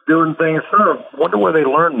doing things. Wonder where they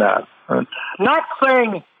learned that. Not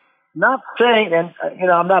saying,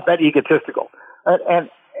 and I'm not that egotistical. And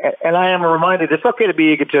I am reminded it's okay to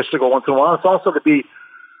be egotistical once in a while. It's also to be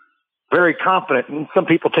very confident. And some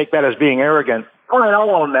people take that as being arrogant. All right, I'll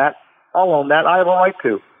own that. I have a right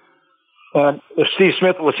to. And if Steve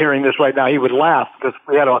Smith was hearing this right now, he would laugh because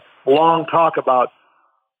we had a long talk about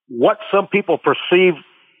what some people perceive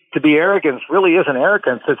to be arrogance really isn't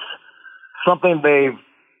arrogance. It's something they've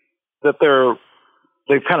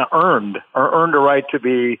kind of earned a right to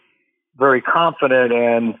be very confident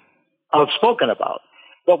and outspoken about.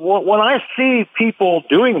 But when I see people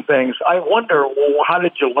doing things, I wonder, well, how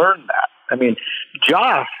did you learn that? I mean,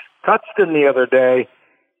 Josh Cutston the other day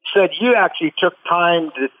said you actually took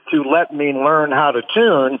time to let me learn how to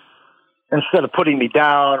tune instead of putting me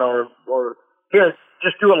down or here,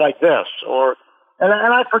 just do it like this. And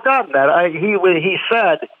I'd forgotten that. He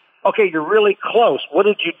said, okay, you're really close. What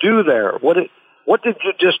did you do there? What did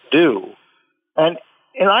you just do? And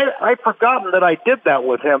I'd forgotten that I did that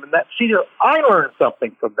with him. And I learned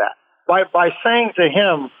something from that by saying to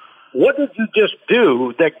him, what did you just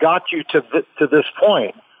do that got you to this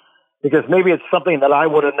point? Because maybe it's something that I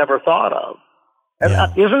would have never thought of. And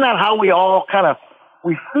isn't that how we all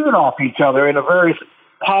we feed off each other in a very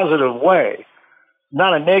positive way?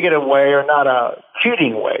 Not a negative way or not a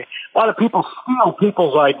cheating way. A lot of people steal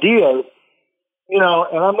people's ideas, and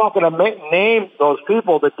I'm not going to name those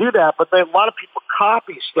people that do that, but a lot of people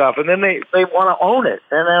copy stuff and then they want to own it.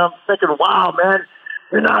 And I'm thinking, wow, man,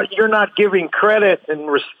 you're not giving credit and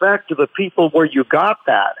respect to the people where you got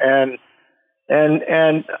that. And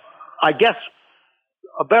I guess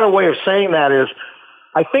a better way of saying that is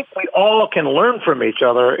I think we all can learn from each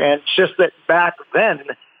other. And it's just that back then,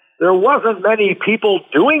 there wasn't many people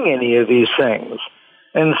doing any of these things.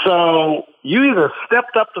 And so you either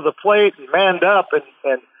stepped up to the plate and manned up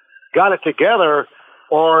and got it together,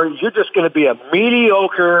 or you're just going to be a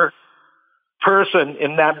mediocre person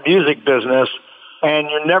in that music business, and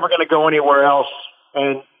you're never going to go anywhere else,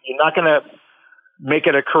 and you're not going to make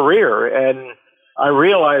it a career. And I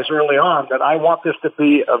realized early on that I want this to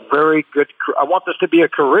be a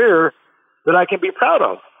career that I can be proud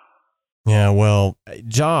of. Yeah, well,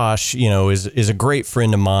 Josh, is a great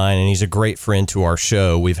friend of mine, and he's a great friend to our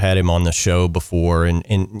show. We've had him on the show before, and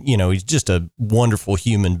he's just a wonderful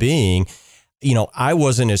human being. I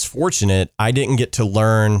wasn't as fortunate. I didn't get to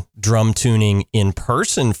learn drum tuning in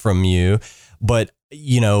person from you, but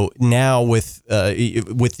now with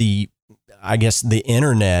the, I guess, the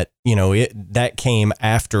internet, that came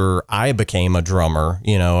after I became a drummer.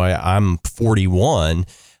 I'm 41.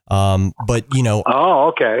 But oh,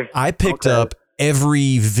 okay. I picked up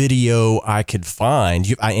every video I could find,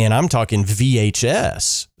 and I'm talking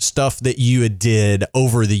VHS stuff that you had did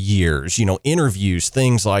over the years, interviews,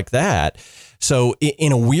 things like that. So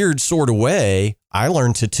in a weird sort of way, I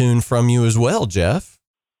learned to tune from you as well, Jeff.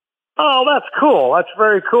 Oh, that's cool. That's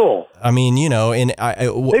very cool. I mean, maybe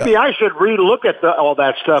I should relook at all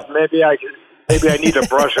that stuff. Maybe I need to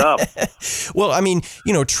brush up. Well, I mean,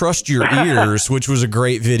 Trust Your Ears, which was a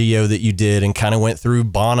great video that you did and kind of went through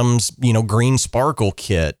Bonham's, Green Sparkle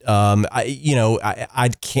kit. I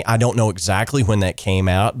don't know exactly when that came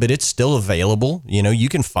out, but it's still available. You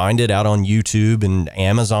can find it out on YouTube, and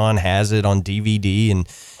Amazon has it on DVD. And,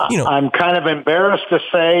 I'm kind of embarrassed to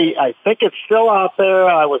say, I think it's still out there.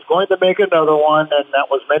 I was going to make another one, and that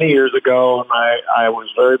was many years ago. And I was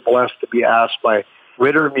very blessed to be asked by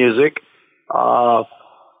Ritter Music,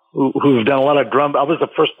 who's done a lot of drum. I was the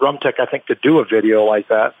first drum tech, I think, to do a video like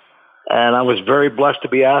that. And I was very blessed to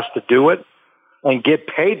be asked to do it and get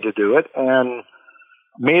paid to do it, and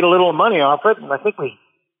made a little money off it. And I think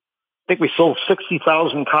we sold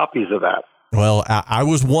 60,000 copies of that. Well, I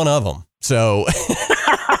was one of them. So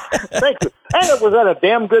thank you. And it was at a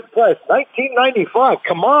damn good price. $19.95.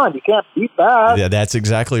 Come on. You can't beat that. Yeah, that's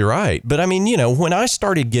exactly right. But I mean, when I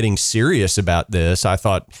started getting serious about this, I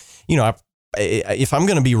thought, if I'm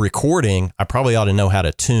going to be recording, I probably ought to know how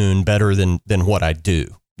to tune better than what I do.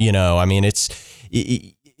 I mean,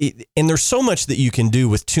 and there's so much that you can do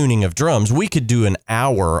with tuning of drums. We could do an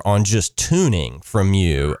hour on just tuning from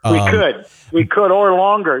you. We could, or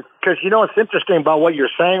longer. Because what's interesting about what you're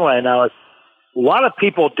saying right now is a lot of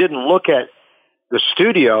people didn't look at the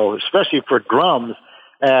studio, especially for drums,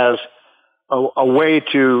 as a way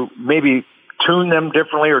to maybe tune them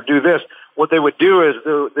differently or do this. What they would do is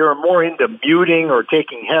they were more into muting or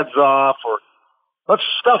taking heads off, or let's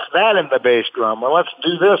stuff that in the bass drum, or let's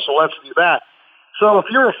do this, or let's do that. So if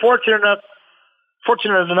you're fortunate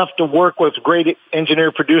enough to work with great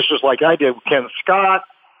engineer producers like I did, Ken Scott,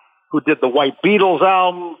 who did the White Beatles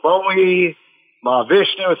album, Bowie,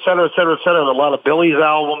 Vishnu, et cetera, et cetera, et cetera. A lot of Billy's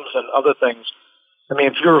albums and other things. I mean,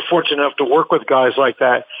 if you were fortunate enough to work with guys like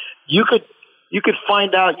that, you could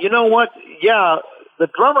find out, you know what? Yeah, the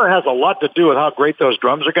drummer has a lot to do with how great those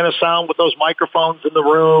drums are going to sound with those microphones in the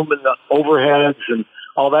room and the overheads and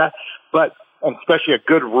all that. But especially a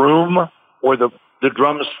good room where the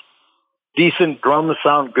drums, decent drums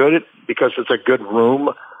sound good because it's a good room.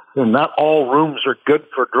 And not all rooms are good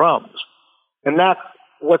for drums. And that's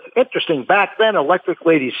what's interesting. Back then, Electric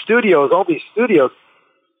Lady Studios, all these studios,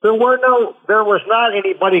 there was not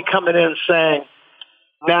anybody coming in saying,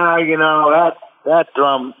 "Now, you know, that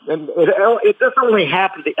drum," and it doesn't really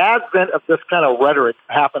happen. The advent of this kind of rhetoric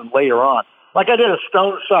happened later on. Like I did a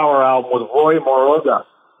Stone Sour album with Roy Moroga,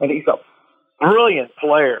 and he's a brilliant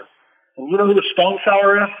player. And you know who the Stone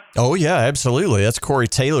Sour is? Oh, yeah, absolutely. That's Corey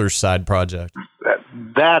Taylor's side project.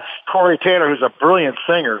 That's Corey Taylor, who's a brilliant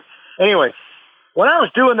singer. Anyway, when I was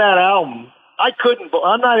doing that album,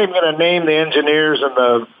 I'm not even going to name the engineers and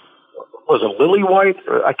was it Lily White?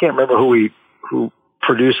 I can't remember who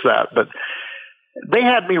produced that, but they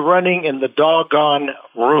had me running in the doggone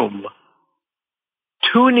room,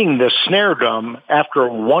 tuning the snare drum after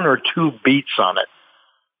one or two beats on it.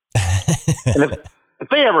 And if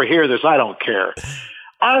they ever hear this, I don't care.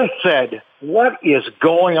 I said, what is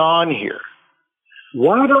going on here?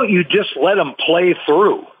 Why don't you just let them play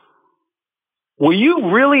through? Will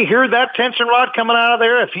you really hear that tension rod coming out of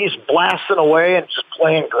there if he's blasting away and just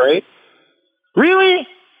playing great? Really?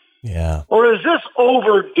 Yeah. Or is this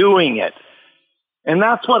overdoing it? And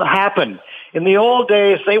that's what happened. In the old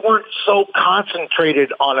days, they weren't so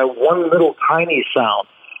concentrated on a one little tiny sound.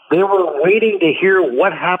 They were waiting to hear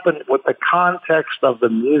what happened with the context of the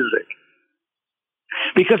music.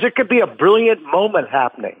 Because it could be a brilliant moment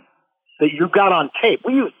happening that you got on tape.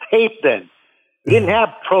 We used tape then. We didn't have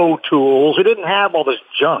Pro Tools. We didn't have all this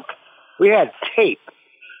junk. We had tape.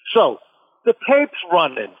 So the tape's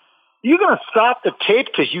running. You going to stop the tape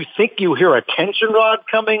because you think you hear a tension rod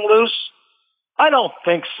coming loose? I don't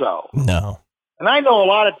think so. No. And I know a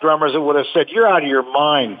lot of drummers that would have said, "You're out of your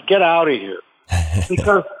mind. Get out of here."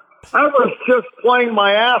 Because I was just playing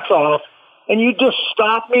my ass off, and you just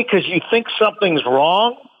stop me because you think something's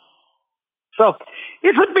wrong? So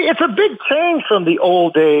it's a big change from the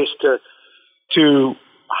old days to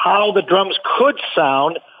how the drums could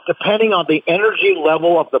sound depending on the energy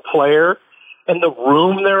level of the player and the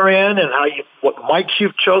room they're in and what mics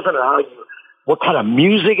you've chosen and what kind of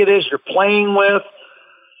music it is you're playing with.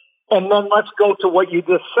 And then let's go to what you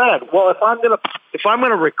just said. Well, if I'm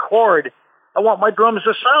gonna record, I want my drums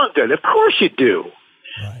to sound good. Of course you do.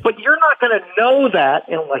 Right. But you're not going to know that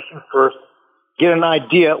unless you first get an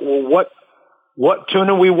idea. Well, what tune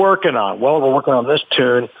are we working on? Well, we're working on this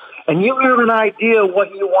tune. And you have an idea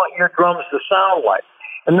what you want your drums to sound like.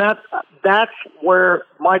 And that's where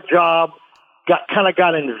my job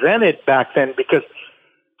got invented back then, because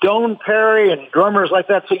Doane Perry and drummers like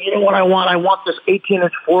that say, you know what I want? I want this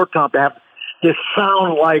 18-inch floor tom to have this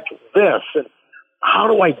sound like this. And how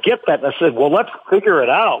do I get that? And I said, well, let's figure it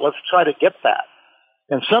out. Let's try to get that.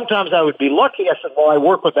 And sometimes I would be lucky. I said, well, I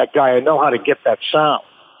work with that guy. I know how to get that sound.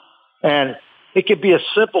 And it could be as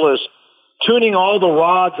simple as tuning all the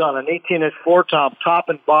rods on an 18-inch floor tom, top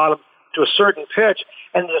and bottom, to a certain pitch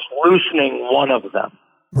and just loosening one of them.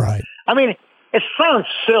 Right. I mean, it sounds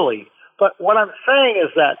silly, but what I'm saying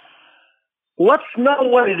is that let's know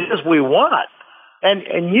what it is we want.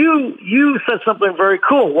 And you said something very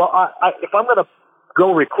cool. Well, if I'm going to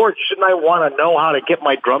go record, shouldn't I want to know how to get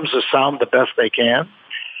my drums to sound the best they can?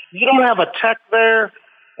 You don't have a tech there,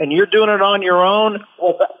 and you're doing it on your own.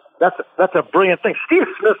 Well, that's a brilliant thing. Steve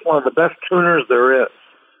Smith's one of the best tuners there is.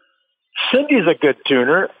 Cindy's a good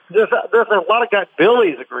tuner. There's a lot of guys.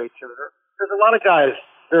 Billy's a great tuner. There's a lot of guys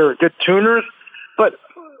that are good tuners, but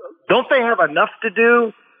don't they have enough to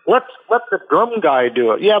do? Let the drum guy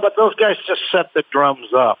do it. Yeah, but those guys just set the drums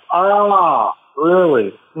up. Ah,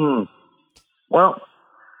 really? Well,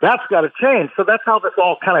 that's got to change. So that's how this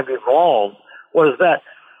all kind of evolved, was that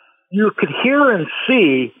you could hear and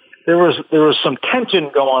see there was some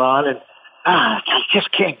tension going on, and I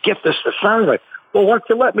just can't get this to sound right. Well, why don't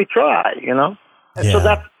you let me try, you know? And so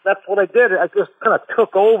that's what I did. I just kind of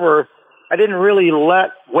took over. I didn't really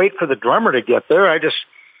wait for the drummer to get there. I just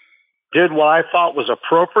did what I thought was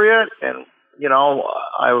appropriate, and, you know,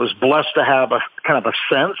 I was blessed to have a kind of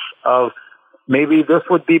a sense of maybe this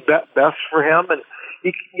would be best for him. And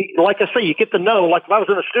like I say, you get to know, like if I was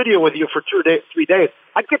in the studio with you for 3 days,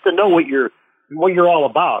 I'd get to know what you're all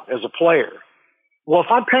about as a player. Well, if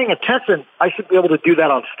I'm paying attention, I should be able to do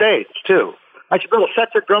that on stage too. I should be able to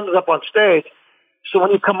set your drums up on stage So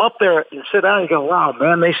when you come up there and sit down, you go, wow,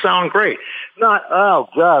 man, they sound great. Not, oh,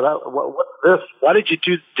 God, what's this? Why did you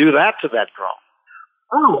do that to that drum?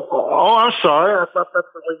 Oh, I'm sorry. I thought that's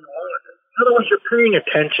the way you wanted it. In other words, you're paying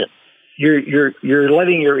attention. You're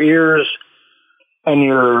letting your ears and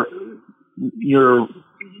your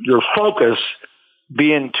focus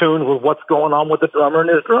be in tune with what's going on with the drummer and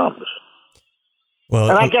his drums. Well,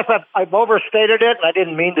 and I guess I've overstated it, and I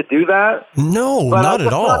didn't mean to do that. No, not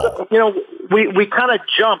at all. We kind of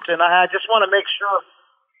jumped, and I just want to make sure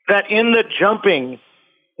that in the jumping,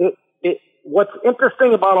 what's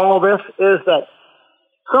interesting about all this is that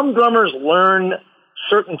some drummers learn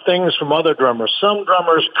certain things from other drummers. Some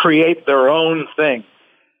drummers create their own thing.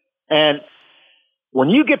 And when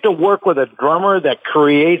you get to work with a drummer that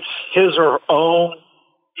creates his or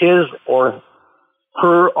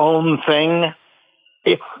her own thing,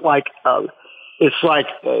 it's like a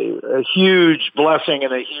huge blessing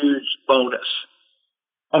and a huge bonus.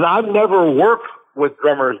 And I've never worked with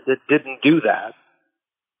drummers that didn't do that.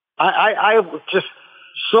 I was just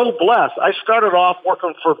so blessed. I started off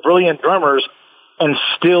working for brilliant drummers and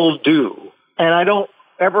still do. And I don't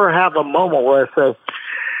ever have a moment where I say,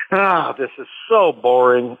 this is so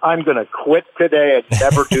boring. I'm going to quit today and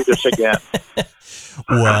never do this again.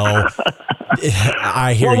 Well,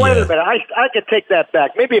 I hear you. Well, wait a minute. I could take that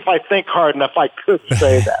back. Maybe if I think hard enough, I could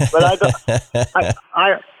say that. But I don't.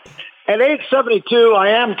 At age 72, I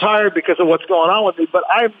am tired because of what's going on with me, but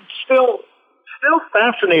I'm still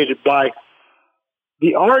fascinated by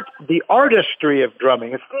the artistry of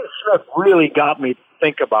drumming. And Steve Smith really got me to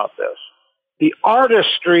think about this. The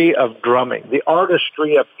artistry of drumming, the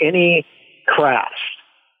artistry of any craft.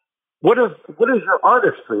 What is your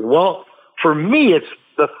artistry? Well, for me, it's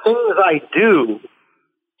the things I do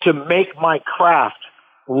to make my craft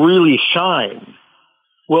really shine.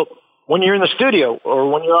 Well, when you're in the studio or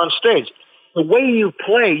when you're on stage, the way you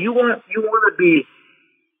play, you want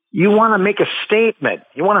to make a statement.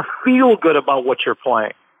 You want to feel good about what you're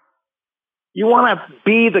playing. You want to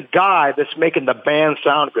be the guy that's making the band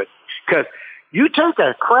sound good. Because you take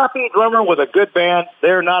a crappy drummer with a good band,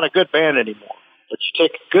 they're not a good band anymore. But you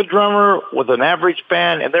take a good drummer with an average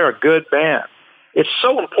band, and they're a good band. It's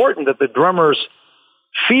so important that the drummer's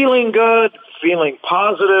feeling good, feeling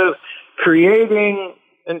positive, creating,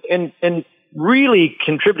 and really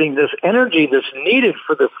contributing this energy that's needed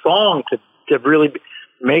for the song to really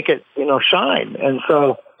make it, shine. And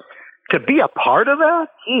so to be a part of that,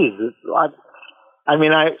 geez,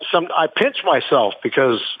 I pinch myself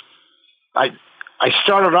because I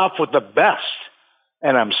started off with the best,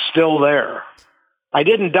 and I'm still there. I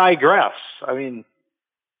didn't digress. I mean,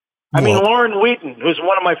 Lauren Wheaton, who's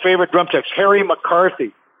one of my favorite drum techs, Harry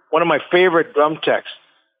McCarthy, one of my favorite drum techs.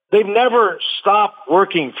 They've never stopped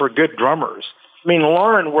working for good drummers. I mean,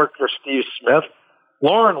 Lauren worked for Steve Smith.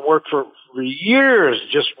 Lauren worked for years,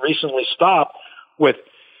 just recently stopped with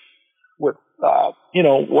Rush,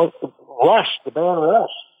 the band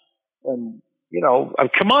Rush. And,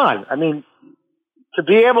 come on. I mean, to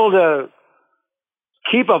be able to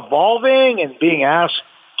keep evolving and being asked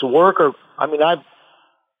to work, I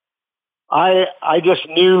just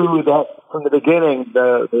knew that from the beginning,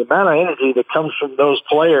 the amount of energy that comes from those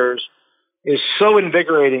players is so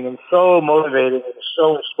invigorating and so motivating and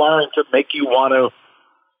so inspiring to make you want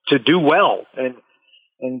to do well and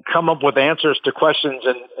come up with answers to questions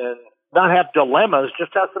and not have dilemmas,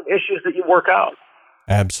 just have some issues that you work out.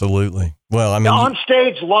 Absolutely. Well, I mean, on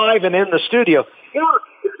stage, live, and in the studio.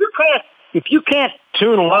 If you can't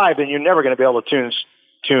tune live, then you're never going to be able to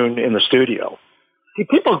tune in the studio. See,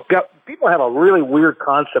 people have a really weird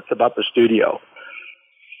concept about the studio,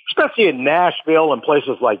 especially in Nashville and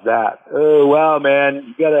places like that. Oh, wow, man,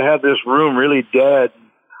 you got to have this room really dead.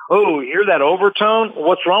 Oh, you hear that overtone?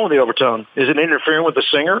 What's wrong with the overtone? Is it interfering with the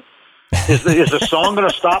singer? Is the song going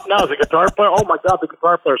to stop now? Is the guitar player? Oh my God, the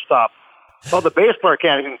guitar player stopped. Oh, the bass player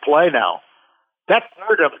can't even play now. That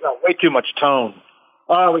third drum's got way too much tone.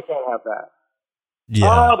 Oh, we can't have that. Yeah.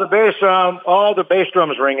 Oh, the bass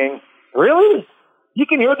drum is ringing. Really? You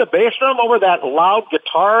can hear the bass drum over that loud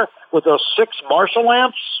guitar with those 6 Marshall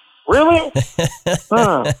amps? Really?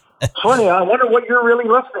 Funny. I wonder what you're really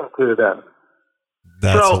listening to then.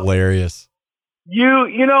 That's hilarious.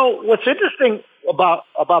 You know, what's interesting about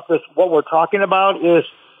this, what we're talking about, is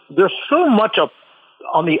there's so much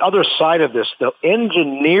on the other side of this. The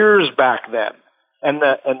engineers back then, and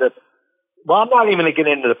the well, I'm not even going to get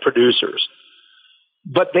into the producers,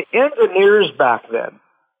 but the engineers back then,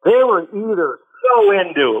 they were either so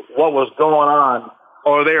into what was going on,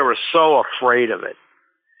 or they were so afraid of it.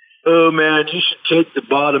 Oh man, you should take the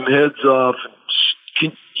bottom heads off.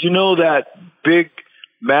 You know that big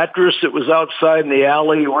mattress that was outside in the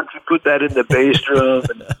alley. Why don't you put that in the bass drum?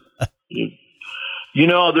 And, you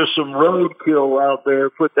know, there's some roadkill out there.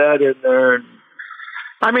 Put that in there. And,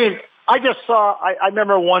 I mean, I just saw, I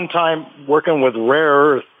remember one time working with Rare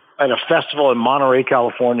Earth at a festival in Monterey,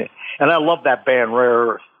 California. And I love that band, Rare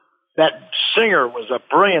Earth. That singer was a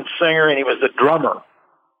brilliant singer, and he was the drummer.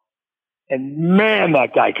 And man,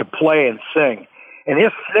 that guy could play and sing. And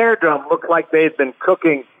his snare drum looked like they had been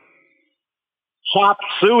cooking chop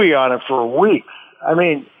suey on it for weeks. I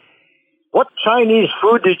mean, what Chinese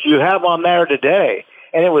food did you have on there today?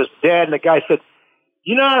 And it was dead. And the guy said,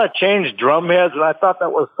 you know how to change drum heads? And I thought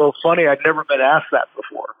that was so funny. I'd never been asked that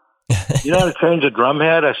before. You know how to change a drum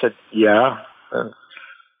head? I said, yeah.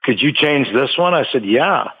 Could you change this one? I said,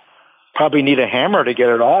 yeah. Probably need a hammer to get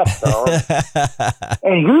it off, though.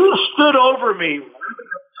 And he stood over me really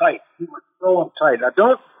tight. He was so tight.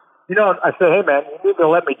 I said, hey, man, you need to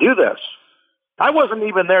let me do this. I wasn't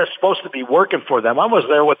even there supposed to be working for them. I was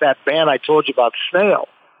there with that band I told you about, Snail,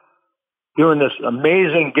 doing this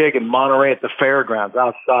amazing gig in Monterey at the fairgrounds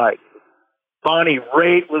outside. Bonnie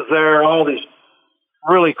Raitt was there, all these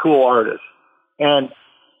really cool artists. And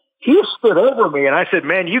he stood over me, and I said,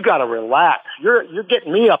 man, you got to relax. You're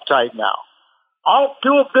getting me uptight now. I'll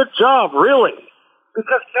do a good job, really.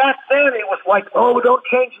 Because back then it was like, oh, don't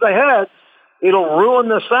change the heads. It'll ruin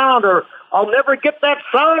the sound, or I'll never get that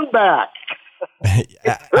sound back.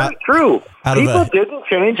 It's very true. People didn't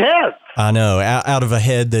change heads. I know. Out of a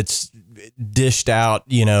head that's dished out,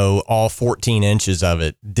 you know, all 14 inches of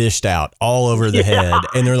it, dished out all over the head.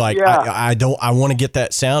 And they're like, I want to get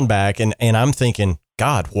that sound back. And I'm thinking,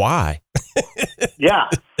 God, why? Yeah.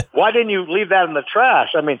 Why didn't you leave that in the trash?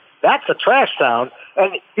 I mean, that's a trash sound.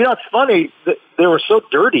 And, you know, it's funny that they were so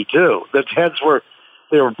dirty, too. The heads were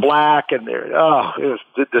black, and it was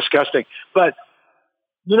disgusting. But,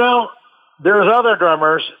 you know, there's other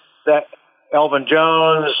drummers that Elvin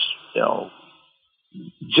Jones, you know,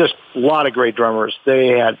 just a lot of great drummers.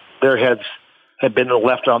 Their heads had been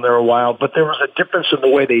left on there a while, but there was a difference in the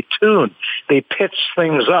way they tuned. They pitched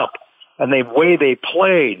things up, and the way they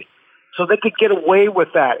played. So they could get away with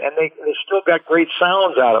that, and they still got great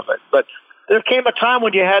sounds out of it. But there came a time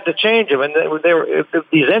when you had to change them, and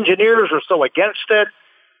these engineers were so against it.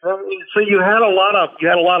 So you had a lot of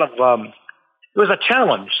it was a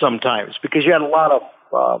challenge sometimes, because you had a lot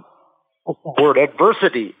of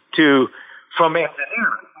adversity from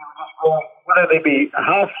engineers. Whether they be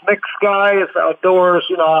house mix guys outdoors,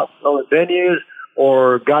 you know, out venues,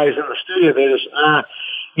 or guys in the studio, they just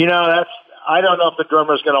you know, I don't know if the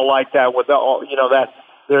drummer's going to like that with you know, that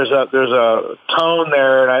there's a tone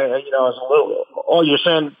there, and you know, it's a little. Oh, you're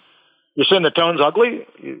saying the tone's ugly?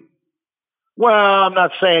 Well, I'm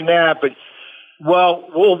not saying that, but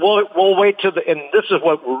we'll wait till and this is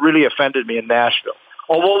what really offended me in Nashville.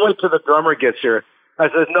 Oh, we'll wait till the drummer gets here. I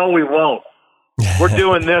said, no, we won't. We're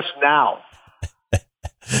doing this now.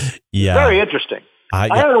 Yeah, very interesting. I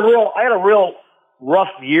had a real rough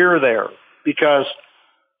year there, because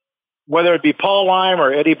whether it be Paul Lime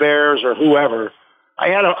or Eddie Bears or whoever, I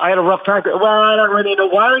had a rough time. Well, I don't really know.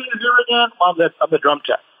 Why are you here again? Well, I'm the drum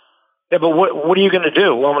tech. Yeah, but what are you going to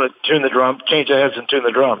do? Well, I'm going to tune the drum, change the heads, and tune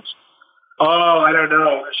the drums. Oh, I don't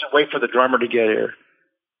know. I should wait for the drummer to get here.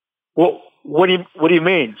 Well, what do you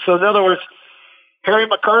mean? So in other words, Harry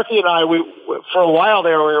McCarthy and I, for a while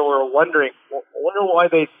there, we were wondering, I wonder why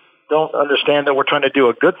they don't understand that we're trying to do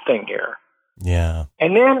a good thing here. Yeah.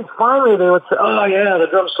 And then finally they would say, oh, yeah, the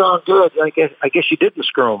drums sound good. I guess you didn't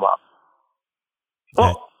screw them up.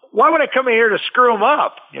 Well, why would I come in here to screw them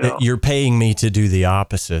up? You know? You're paying me to do the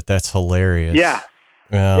opposite. That's hilarious. Yeah.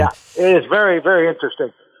 Yeah. It is very, very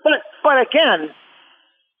interesting. But again,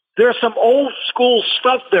 there's some old school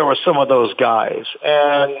stuff there with some of those guys.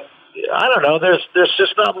 And I don't know, there's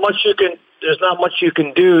just not much you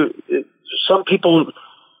can do. Some people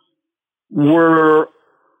were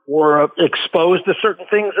exposed to certain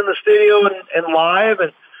things in the studio and live,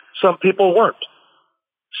 and some people weren't.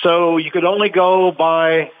 So you could only go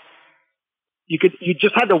by, you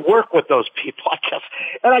just had to work with those people, I guess.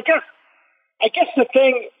 And I guess the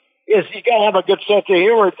thing is, you gotta have a good sense of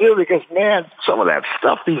humor too, because man, some of that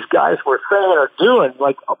stuff these guys were saying or doing,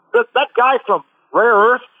 like that guy from Rare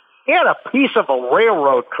Earth, he had a piece of a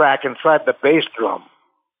railroad track inside the bass drum.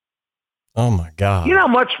 Oh my God. You know how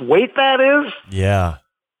much weight that is? Yeah.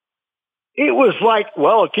 It was like,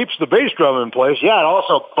 well, it keeps the bass drum in place. Yeah, it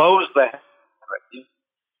also bows the head.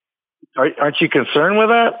 Aren't you concerned with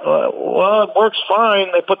that? Well, it works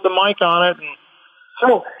fine. They put the mic on it. And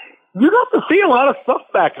so you got to see a lot of stuff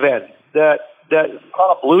back then that kind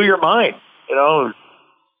of blew your mind, you know.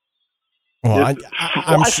 Well,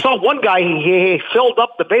 I saw one guy, he filled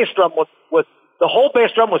up the bass drum with the whole bass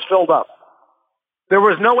drum was filled up. There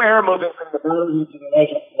was no air moving from the bottom to the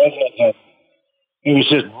resonant head. He was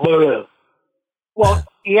just, bleh. Well,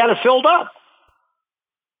 he had it filled up.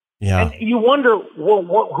 Yeah. And you wonder, well,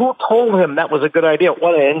 who told him that was a good idea?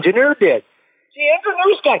 Well, an engineer did. The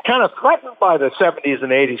engineers got kind of threatened by the 70s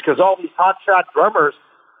and 80s because all these hotshot drummers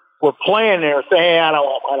were playing there saying, hey, I don't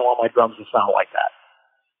want my drums to sound like that.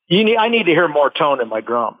 I need to hear more tone in my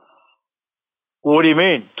drum. Well, what do you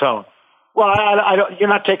mean, tone? Well, I don't. You're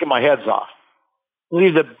not taking my heads off.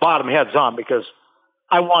 Leave the bottom heads on because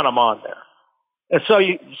I want them on there. And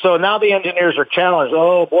so now the engineers are challenged.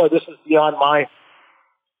 Oh boy, this is beyond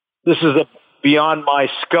my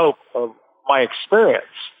scope of my experience.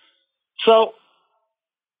 So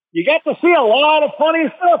you got to see a lot of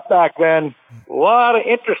funny stuff back then. A lot of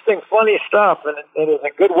interesting, funny stuff, and it is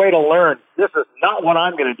a good way to learn. This is not what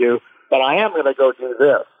I'm going to do, but I am going to go do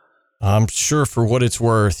this. I'm sure for what it's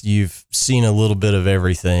worth, you've seen a little bit of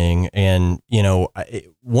everything. And,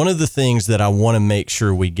 one of the things that I want to make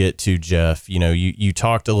sure we get to, Jeff, you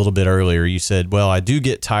talked a little bit earlier. You said, well, I do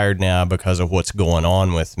get tired now because of what's going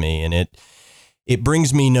on with me. And it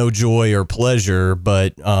brings me no joy or pleasure,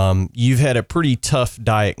 but you've had a pretty tough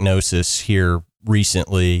diagnosis here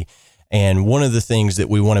recently. And one of the things that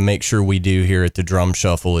we want to make sure we do here at the Drum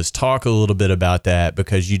Shuffle is talk a little bit about that,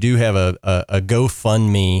 because you do have a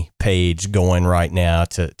GoFundMe page going right now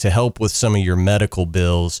to help with some of your medical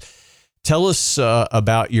bills. Tell us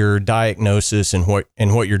about your diagnosis and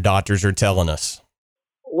what your doctors are telling us.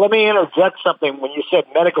 Let me interject something. When you said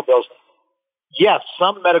medical bills, yes,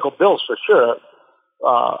 some medical bills for sure.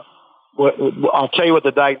 I'll tell you what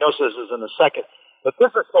the diagnosis is in a second. But this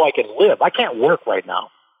is so I can live. I can't work right now.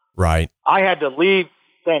 Right. I had to leave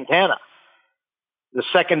Santana the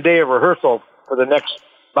second day of rehearsal for the next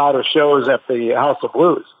bout of shows at the House of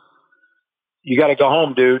Blues. You got to go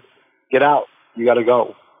home, dude. Get out. You got to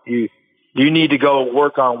go. You need to go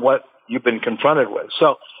work on what you've been confronted with.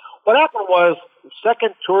 So what happened was, the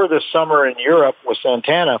second tour this summer in Europe with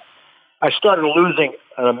Santana, I started losing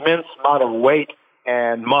an immense amount of weight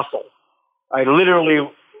and muscle. I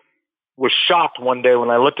literally was shocked one day when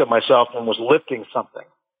I looked at myself and was lifting something.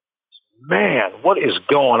 Man, what is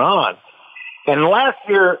going on? And last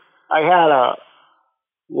year I've had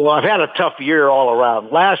a tough year all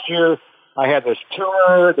around. Last year I had this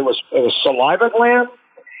tumor. It was saliva gland,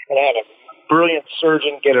 and I had a brilliant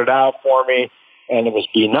surgeon get it out for me, and it was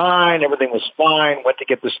benign. Everything was fine. Went to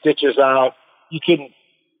get the stitches out.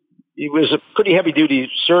 It was a pretty heavy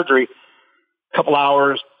duty surgery. A couple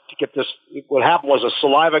hours to get this. What happened was a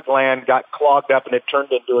saliva gland got clogged up and it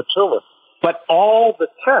turned into a tumor. But all the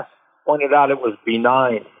tests pointed out it was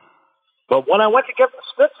benign. But when I went to get the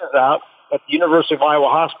stitches out at the University of Iowa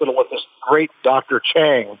Hospital with this great Dr.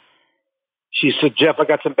 Chang, she said, Jeff, I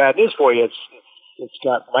got some bad news for you. It's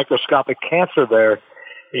got microscopic cancer there.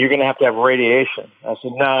 You're going to have radiation. I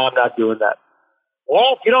said, no, I'm not doing that.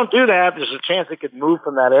 Well, if you don't do that, there's a chance it could move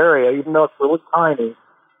from that area, even though it's really tiny,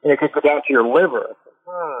 and it could go down to your liver. I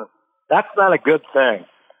said, that's not a good thing,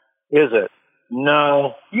 is it?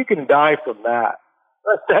 No, you can die from that.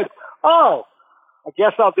 I said, oh, I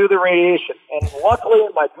guess I'll do the radiation. And luckily,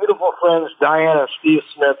 my beautiful friends Diane and Steve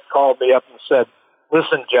Smith called me up and said,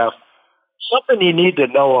 listen, Jeff, something you need to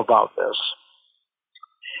know about this.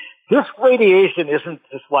 This radiation isn't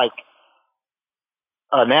just like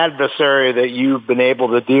an adversary that you've been able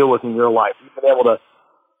to deal with in your life. You've been able to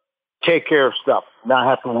take care of stuff, not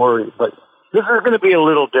have to worry. But this is going to be a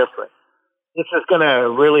little different. This is going to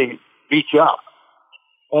really beat you up.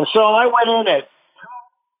 And so I went in at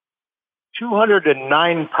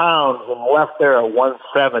 209 pounds and left there at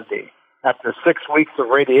 170 after 6 weeks of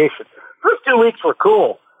radiation. First 2 weeks were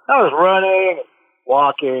cool. I was running,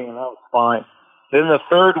 walking, and I was fine. Then the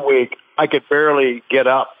third week, I could barely get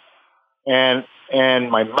up. And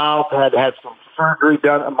my mouth had some surgery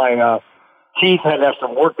done. My teeth had to have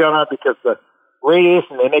some work done on it because the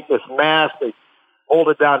radiation, they make this mask, they hold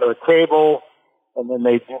it down to a table, and then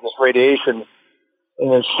they do this radiation.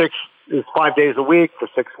 And it's 5 days a week for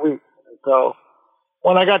 6 weeks. And so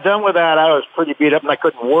when I got done with that, I was pretty beat up, and I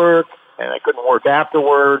couldn't work, and I couldn't work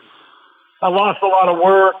afterwards. I lost a lot of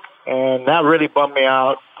work, and that really bummed me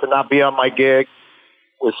out to not be on my gig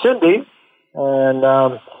with Cindy, and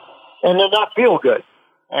to not feel good,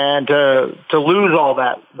 and to lose all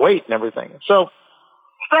that weight and everything. So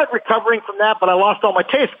I started recovering from that, but I lost all my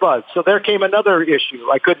taste buds. So there came another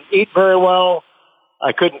issue. I couldn't eat very well.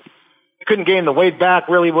 I couldn't gain the weight back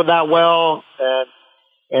really that well,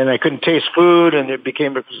 and I couldn't taste food, and it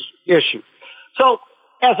became an issue. So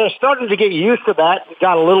as I started to get used to that,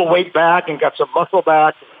 got a little weight back and got some muscle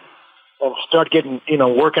back and start getting,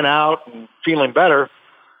 working out and feeling better.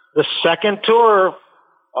 The second tour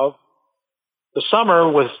of the summer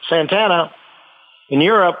with Santana in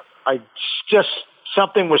Europe,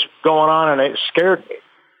 something was going on and it scared me.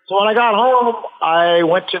 So when I got home, I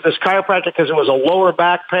went to this chiropractor because it was a lower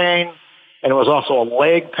back pain and it was also a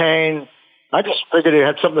leg pain. I just figured it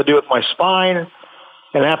had something to do with my spine.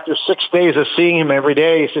 And after 6 days of seeing him every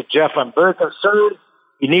day, he said, Jeff, I'm very concerned.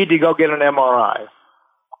 You need to go get an MRI.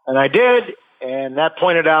 And I did, and that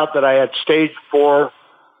pointed out that I had stage 4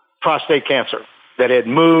 prostate cancer, that had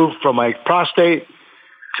moved from my prostate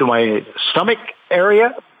to my stomach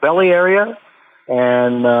area, belly area,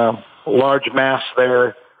 and large mass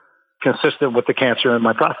there consistent with the cancer in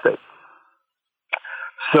my prostate.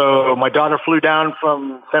 So my daughter flew down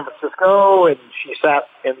from San Francisco, and she sat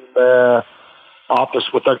in the office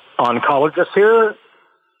with the oncologist here,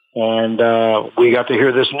 and we got to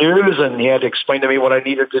hear this news, and he had to explain to me what I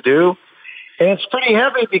needed to do. And it's pretty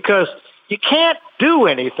heavy because you can't do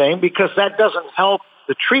anything because that doesn't help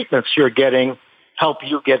the treatments you're getting help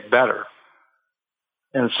you get better.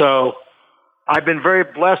 And so I've been very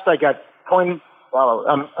blessed. I got I'm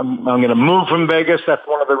going to move from Vegas. That's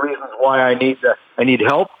one of the reasons why I need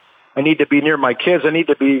help. I need to be near my kids. I need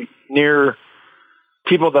to be near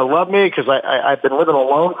people that love me because I've been living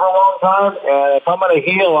alone for a long time. And if I'm going to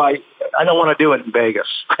heal, I don't want to do it in Vegas.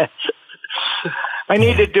 I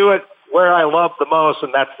need to do it where I love the most,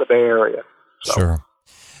 and that's the Bay Area. So. Sure.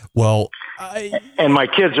 Well, and my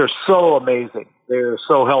kids are so amazing. They're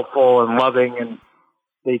so helpful and loving, and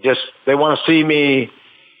they want to see me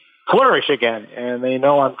flourish again. And they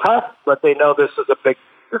know I'm tough, but they know this is a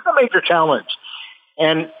major challenge.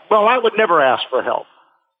 And I would never ask for help.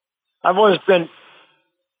 I've always been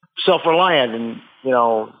self-reliant,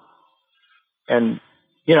 and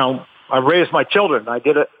I raised my children. I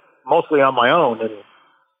did it mostly on my own,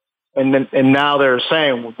 and now they're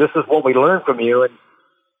saying, well, this is what we learned from you, and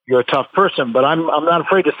you're a tough person. But I'm not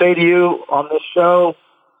afraid to say to you on this show,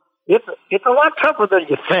 it's a lot tougher than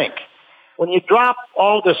you think. When you drop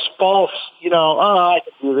all this false, I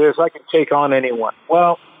can do this, I can take on anyone.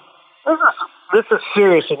 Well, this is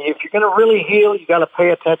serious, and if you're going to really heal, you got to pay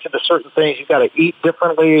attention to certain things. You got to eat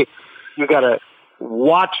differently. You got to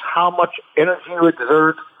watch how much energy you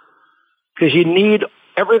exert, because you need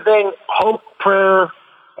everything: hope, prayer,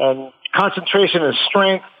 and concentration, and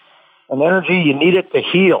strength, and energy. You need it to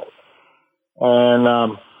heal.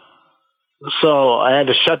 And so I had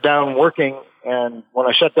to shut down working. And when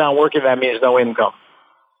I shut down working, that means no income.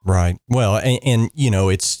 Right. Well, and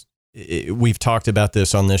we've talked about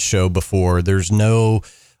this on this show before. There's no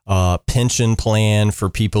pension plan for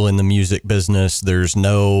people in the music business. There's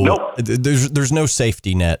there's no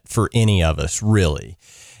safety net for any of us, really.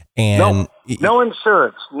 And no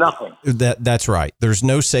insurance, nothing. That's right. There's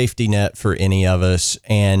no safety net for any of us.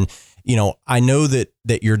 And I know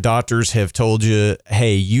that your doctors have told you,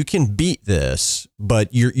 hey, you can beat this, but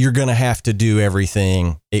you're going to have to do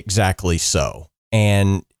everything exactly so.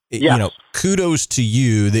 And, kudos to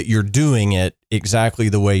you that you're doing it exactly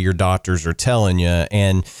the way your doctors are telling you.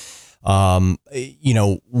 And, one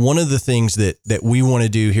of the things that we want to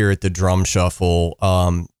do here at the Drum Shuffle,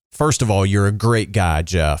 first of all, you're a great guy,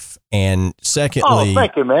 Jeff. And secondly,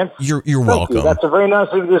 thank you, man. You're welcome. You. That's a very nice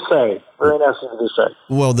thing to say. Very nice thing to say.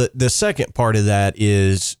 Well, the second part of that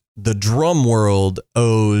is the drum world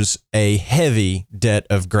owes a heavy debt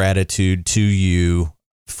of gratitude to you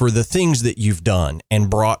for the things that you've done and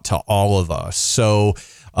brought to all of us. So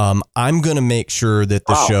I'm going to make sure that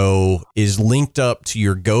the show is linked up to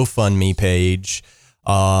your GoFundMe page.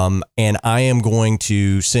 And I am going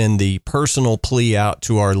to send the personal plea out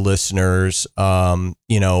to our listeners.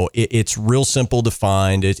 It's real simple to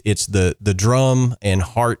find. It's the Drum and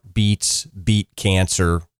Heart Beats Beat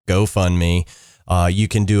Cancer GoFundMe. You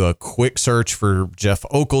can do a quick search for Jeff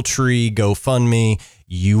Ocheltree GoFundMe.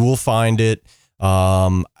 You will find it.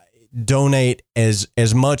 Donate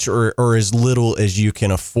as much or as little as you can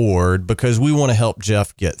afford, because we want to help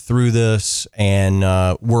Jeff get through this, and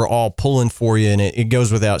we're all pulling for you. And it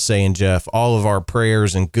goes without saying, Jeff, all of our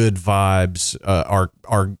prayers and good vibes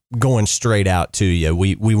are going straight out to you.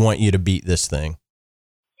 We want you to beat this thing.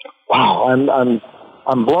 Wow,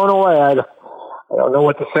 I'm blown away. I don't know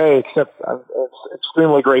what to say except I'm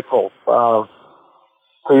extremely grateful for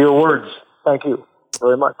your words. Thank you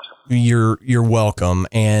very much. You're welcome.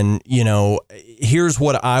 And, here's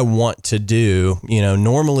what I want to do.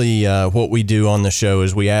 Normally what we do on the show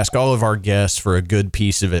is we ask all of our guests for a good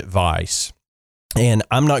piece of advice. And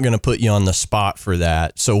I'm not going to put you on the spot for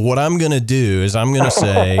that. So what I'm going to do is I'm going to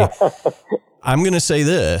say, I'm going to say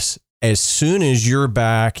this. As soon as you're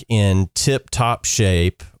back in tip-top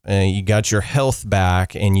shape, you got your health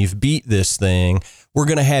back, and you've beat this thing, we're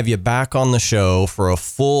going to have you back on the show for a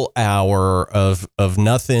full hour of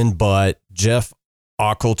nothing but Jeff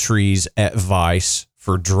Ocheltree's advice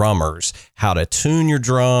for drummers, how to tune your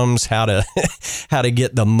drums, how to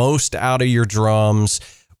get the most out of your drums.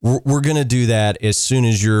 We're going to do that as soon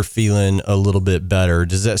as you're feeling a little bit better.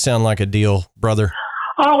 Does that sound like a deal, brother?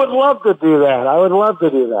 I would love to do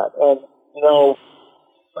that. And,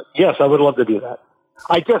 yes, I would love to do that.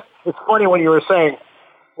 It's funny when you were saying,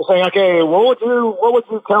 okay, what would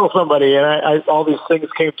you tell somebody? And all these things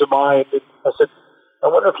came to mind. And I said, I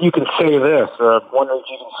wonder if you can say this, or I wonder if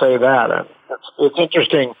you can say that. And it's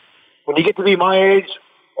interesting. When you get to be my age,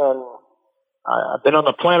 and I've been on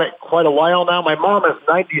the planet quite a while now, my mom is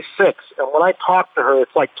 96, and when I talk to her,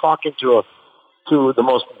 it's like talking to the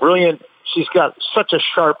most brilliant. She's got such a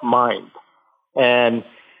sharp mind, and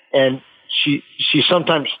she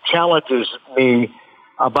sometimes challenges me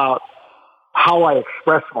about how I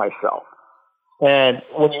express myself. And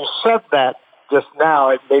when you said that just now,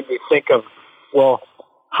 it made me think of, well,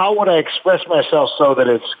 how would I express myself so that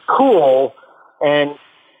it's cool and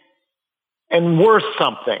worth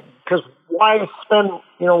something? Because why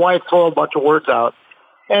throw a bunch of words out?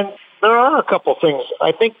 And there are a couple things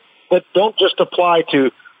I think that don't just apply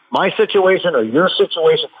to my situation or your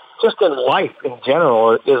situation, just in life in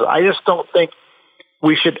general. I just don't think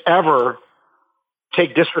we should ever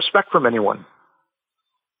take disrespect from anyone.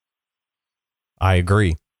 I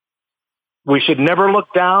agree. We should never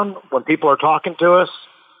look down when people are talking to us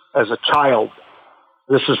as a child.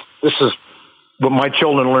 This is what my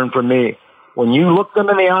children learned from me. When you look them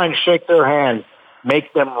in the eye and shake their hand,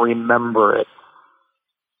 make them remember it.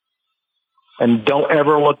 And don't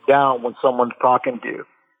ever look down when someone's talking to you.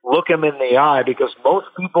 Look them in the eye, because most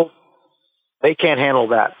people, they can't handle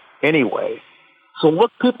that anyway. So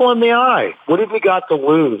look people in the eye. What have you got to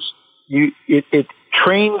lose? It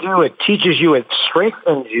trains you, it teaches you, it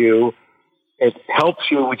strengthens you, it helps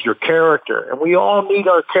you with your character. And we all need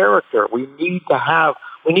our character. We need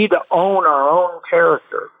to own our own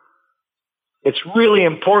character. It's really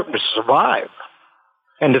important to survive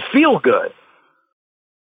and to feel good.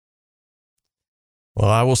 Well,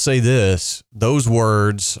 I will say this, those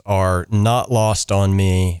words are not lost on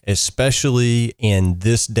me, especially in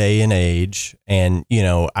this day and age. And,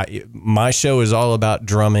 my show is all about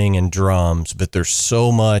drumming and drums, but there's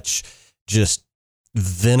so much just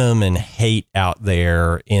venom and hate out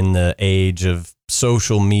there in the age of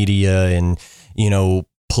social media and,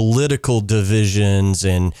 political divisions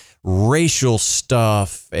and racial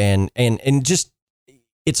stuff and just,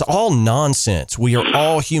 it's all nonsense. We are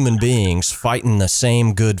all human beings fighting the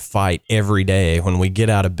same good fight every day when we get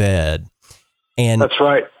out of bed. And that's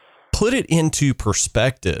right. Put it into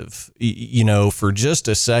perspective, for just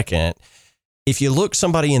a second. If you look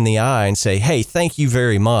somebody in the eye and say, hey, thank you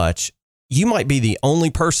very much, you might be the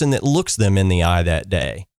only person that looks them in the eye that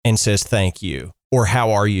day and says, thank you, or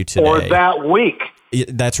how are you today? Or that week.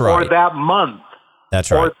 That's right. Or that month.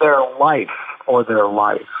 That's right. Or their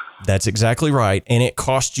life. That's exactly right. And it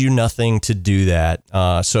costs you nothing to do that.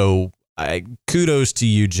 So kudos to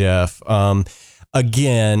you, Jeff.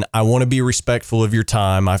 Again, I want to be respectful of your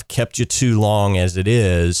time. I've kept you too long as it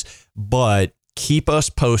is, but keep us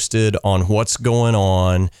posted on what's going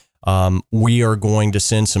on. We are going to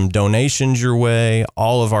send some donations your way.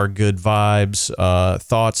 All of our good vibes,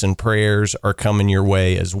 thoughts and prayers are coming your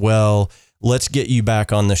way as well. Let's get you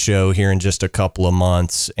back on the show here in just a couple of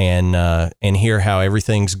months and hear how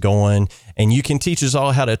everything's going. And you can teach us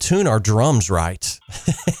all how to tune our drums right.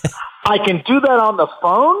 I can do that on the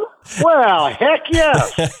phone? Well, heck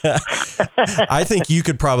yes. I think you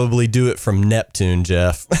could probably do it from Neptune,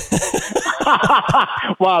 Jeff.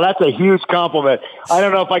 Wow, that's a huge compliment. I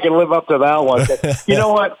don't know if I can live up to that one. But you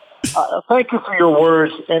know what? Thank you for your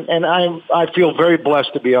words. And I feel very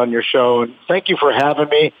blessed to be on your show. And thank you for having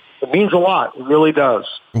me. It means a lot. It really does.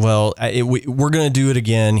 Well, we're going to do it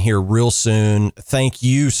again here real soon. Thank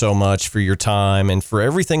you so much for your time and for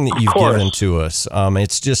everything that you've given to us.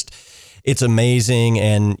 It's amazing.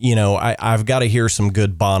 And, I've got to hear some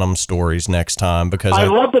good Bonham stories next time because I'd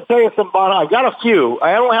love to tell you some Bonham. I've got a few.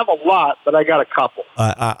 I don't have a lot, but I got a couple.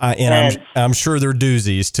 I'm sure they're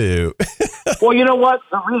doozies too. Well, you know what?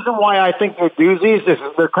 The reason why I think they're doozies is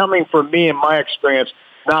they're coming from me and my experience,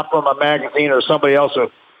 not from a magazine or somebody else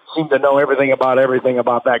who seem to know everything about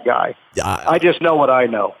that guy. I just know what I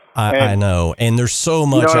know. I know. And there's so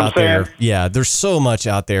much out there. Yeah, there's so much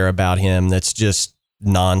out there about him that's just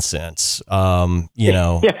nonsense. So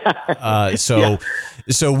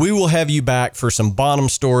So we will have you back for some Bonham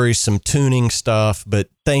stories, some tuning stuff, but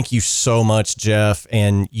thank you so much, Jeff,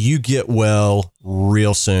 and you get well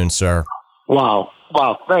real soon, sir. Wow.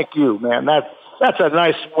 Thank you, man. That's a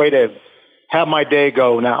nice way to have my day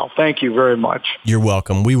go now. Thank you very much. You're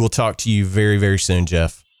welcome. We will talk to you very, very soon,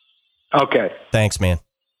 Jeff. Okay. Thanks, man.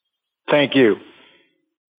 Thank you.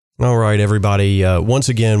 All right, everybody. Once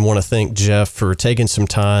again, want to thank Jeff for taking some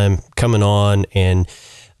time, coming on, and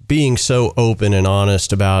being so open and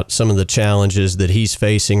honest about some of the challenges that he's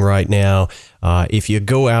facing right now. If you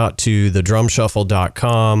go out to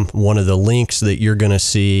thedrumshuffle.com, one of the links that you're going to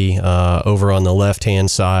see over on the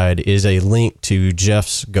left-hand side is a link to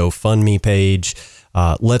Jeff's GoFundMe page.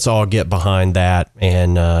 Let's all get behind that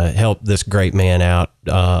and help this great man out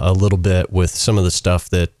a little bit with some of the stuff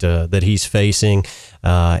that he's facing.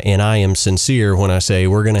 And I am sincere when I say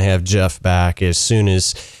we're going to have Jeff back as soon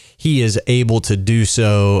as he is able to do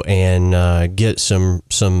so and get some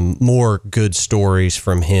more good stories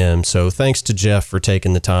from him. So thanks to Jeff for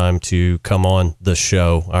taking the time to come on the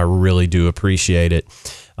show. I really do appreciate it.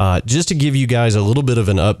 Just to give you guys a little bit of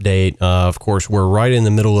an update, of course, we're right in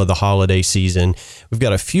the middle of the holiday season. We've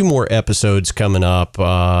got a few more episodes coming up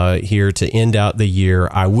here to end out the year.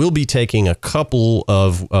 I will be taking a couple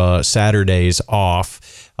of Saturdays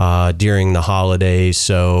off during the holidays,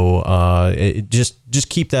 so just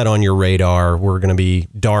keep that on your radar. We're going to be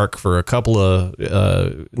dark for a couple of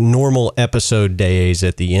normal episode days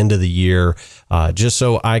at the end of the year, just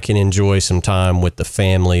so I can enjoy some time with the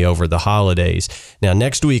family over the holidays. Now,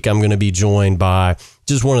 next week, I'm going to be joined by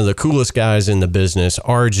just one of the coolest guys in the business,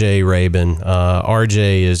 RJ Rabin.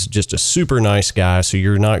 RJ is just a super nice guy, so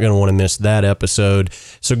you're not going to want to miss that episode.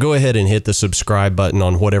 So go ahead and hit the subscribe button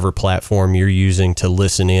on whatever platform you're using to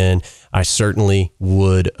listen in. I certainly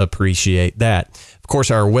would appreciate that. Of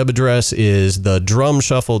course, our web address is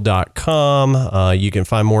thedrumshuffle.com. You can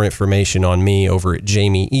find more information on me over at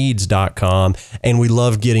jamieeads.com. And we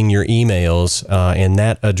love getting your emails. And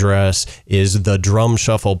that address is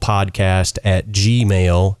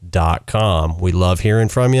thedrumshufflepodcast@gmail.com. We love hearing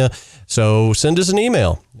from you. So send us an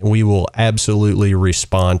email. We will absolutely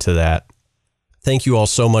respond to that. Thank you all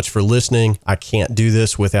so much for listening. I can't do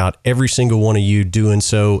this without every single one of you doing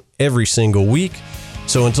so every single week.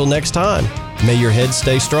 So until next time, may your head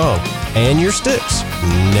stay strong and your sticks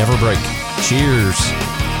never break.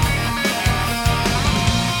 Cheers.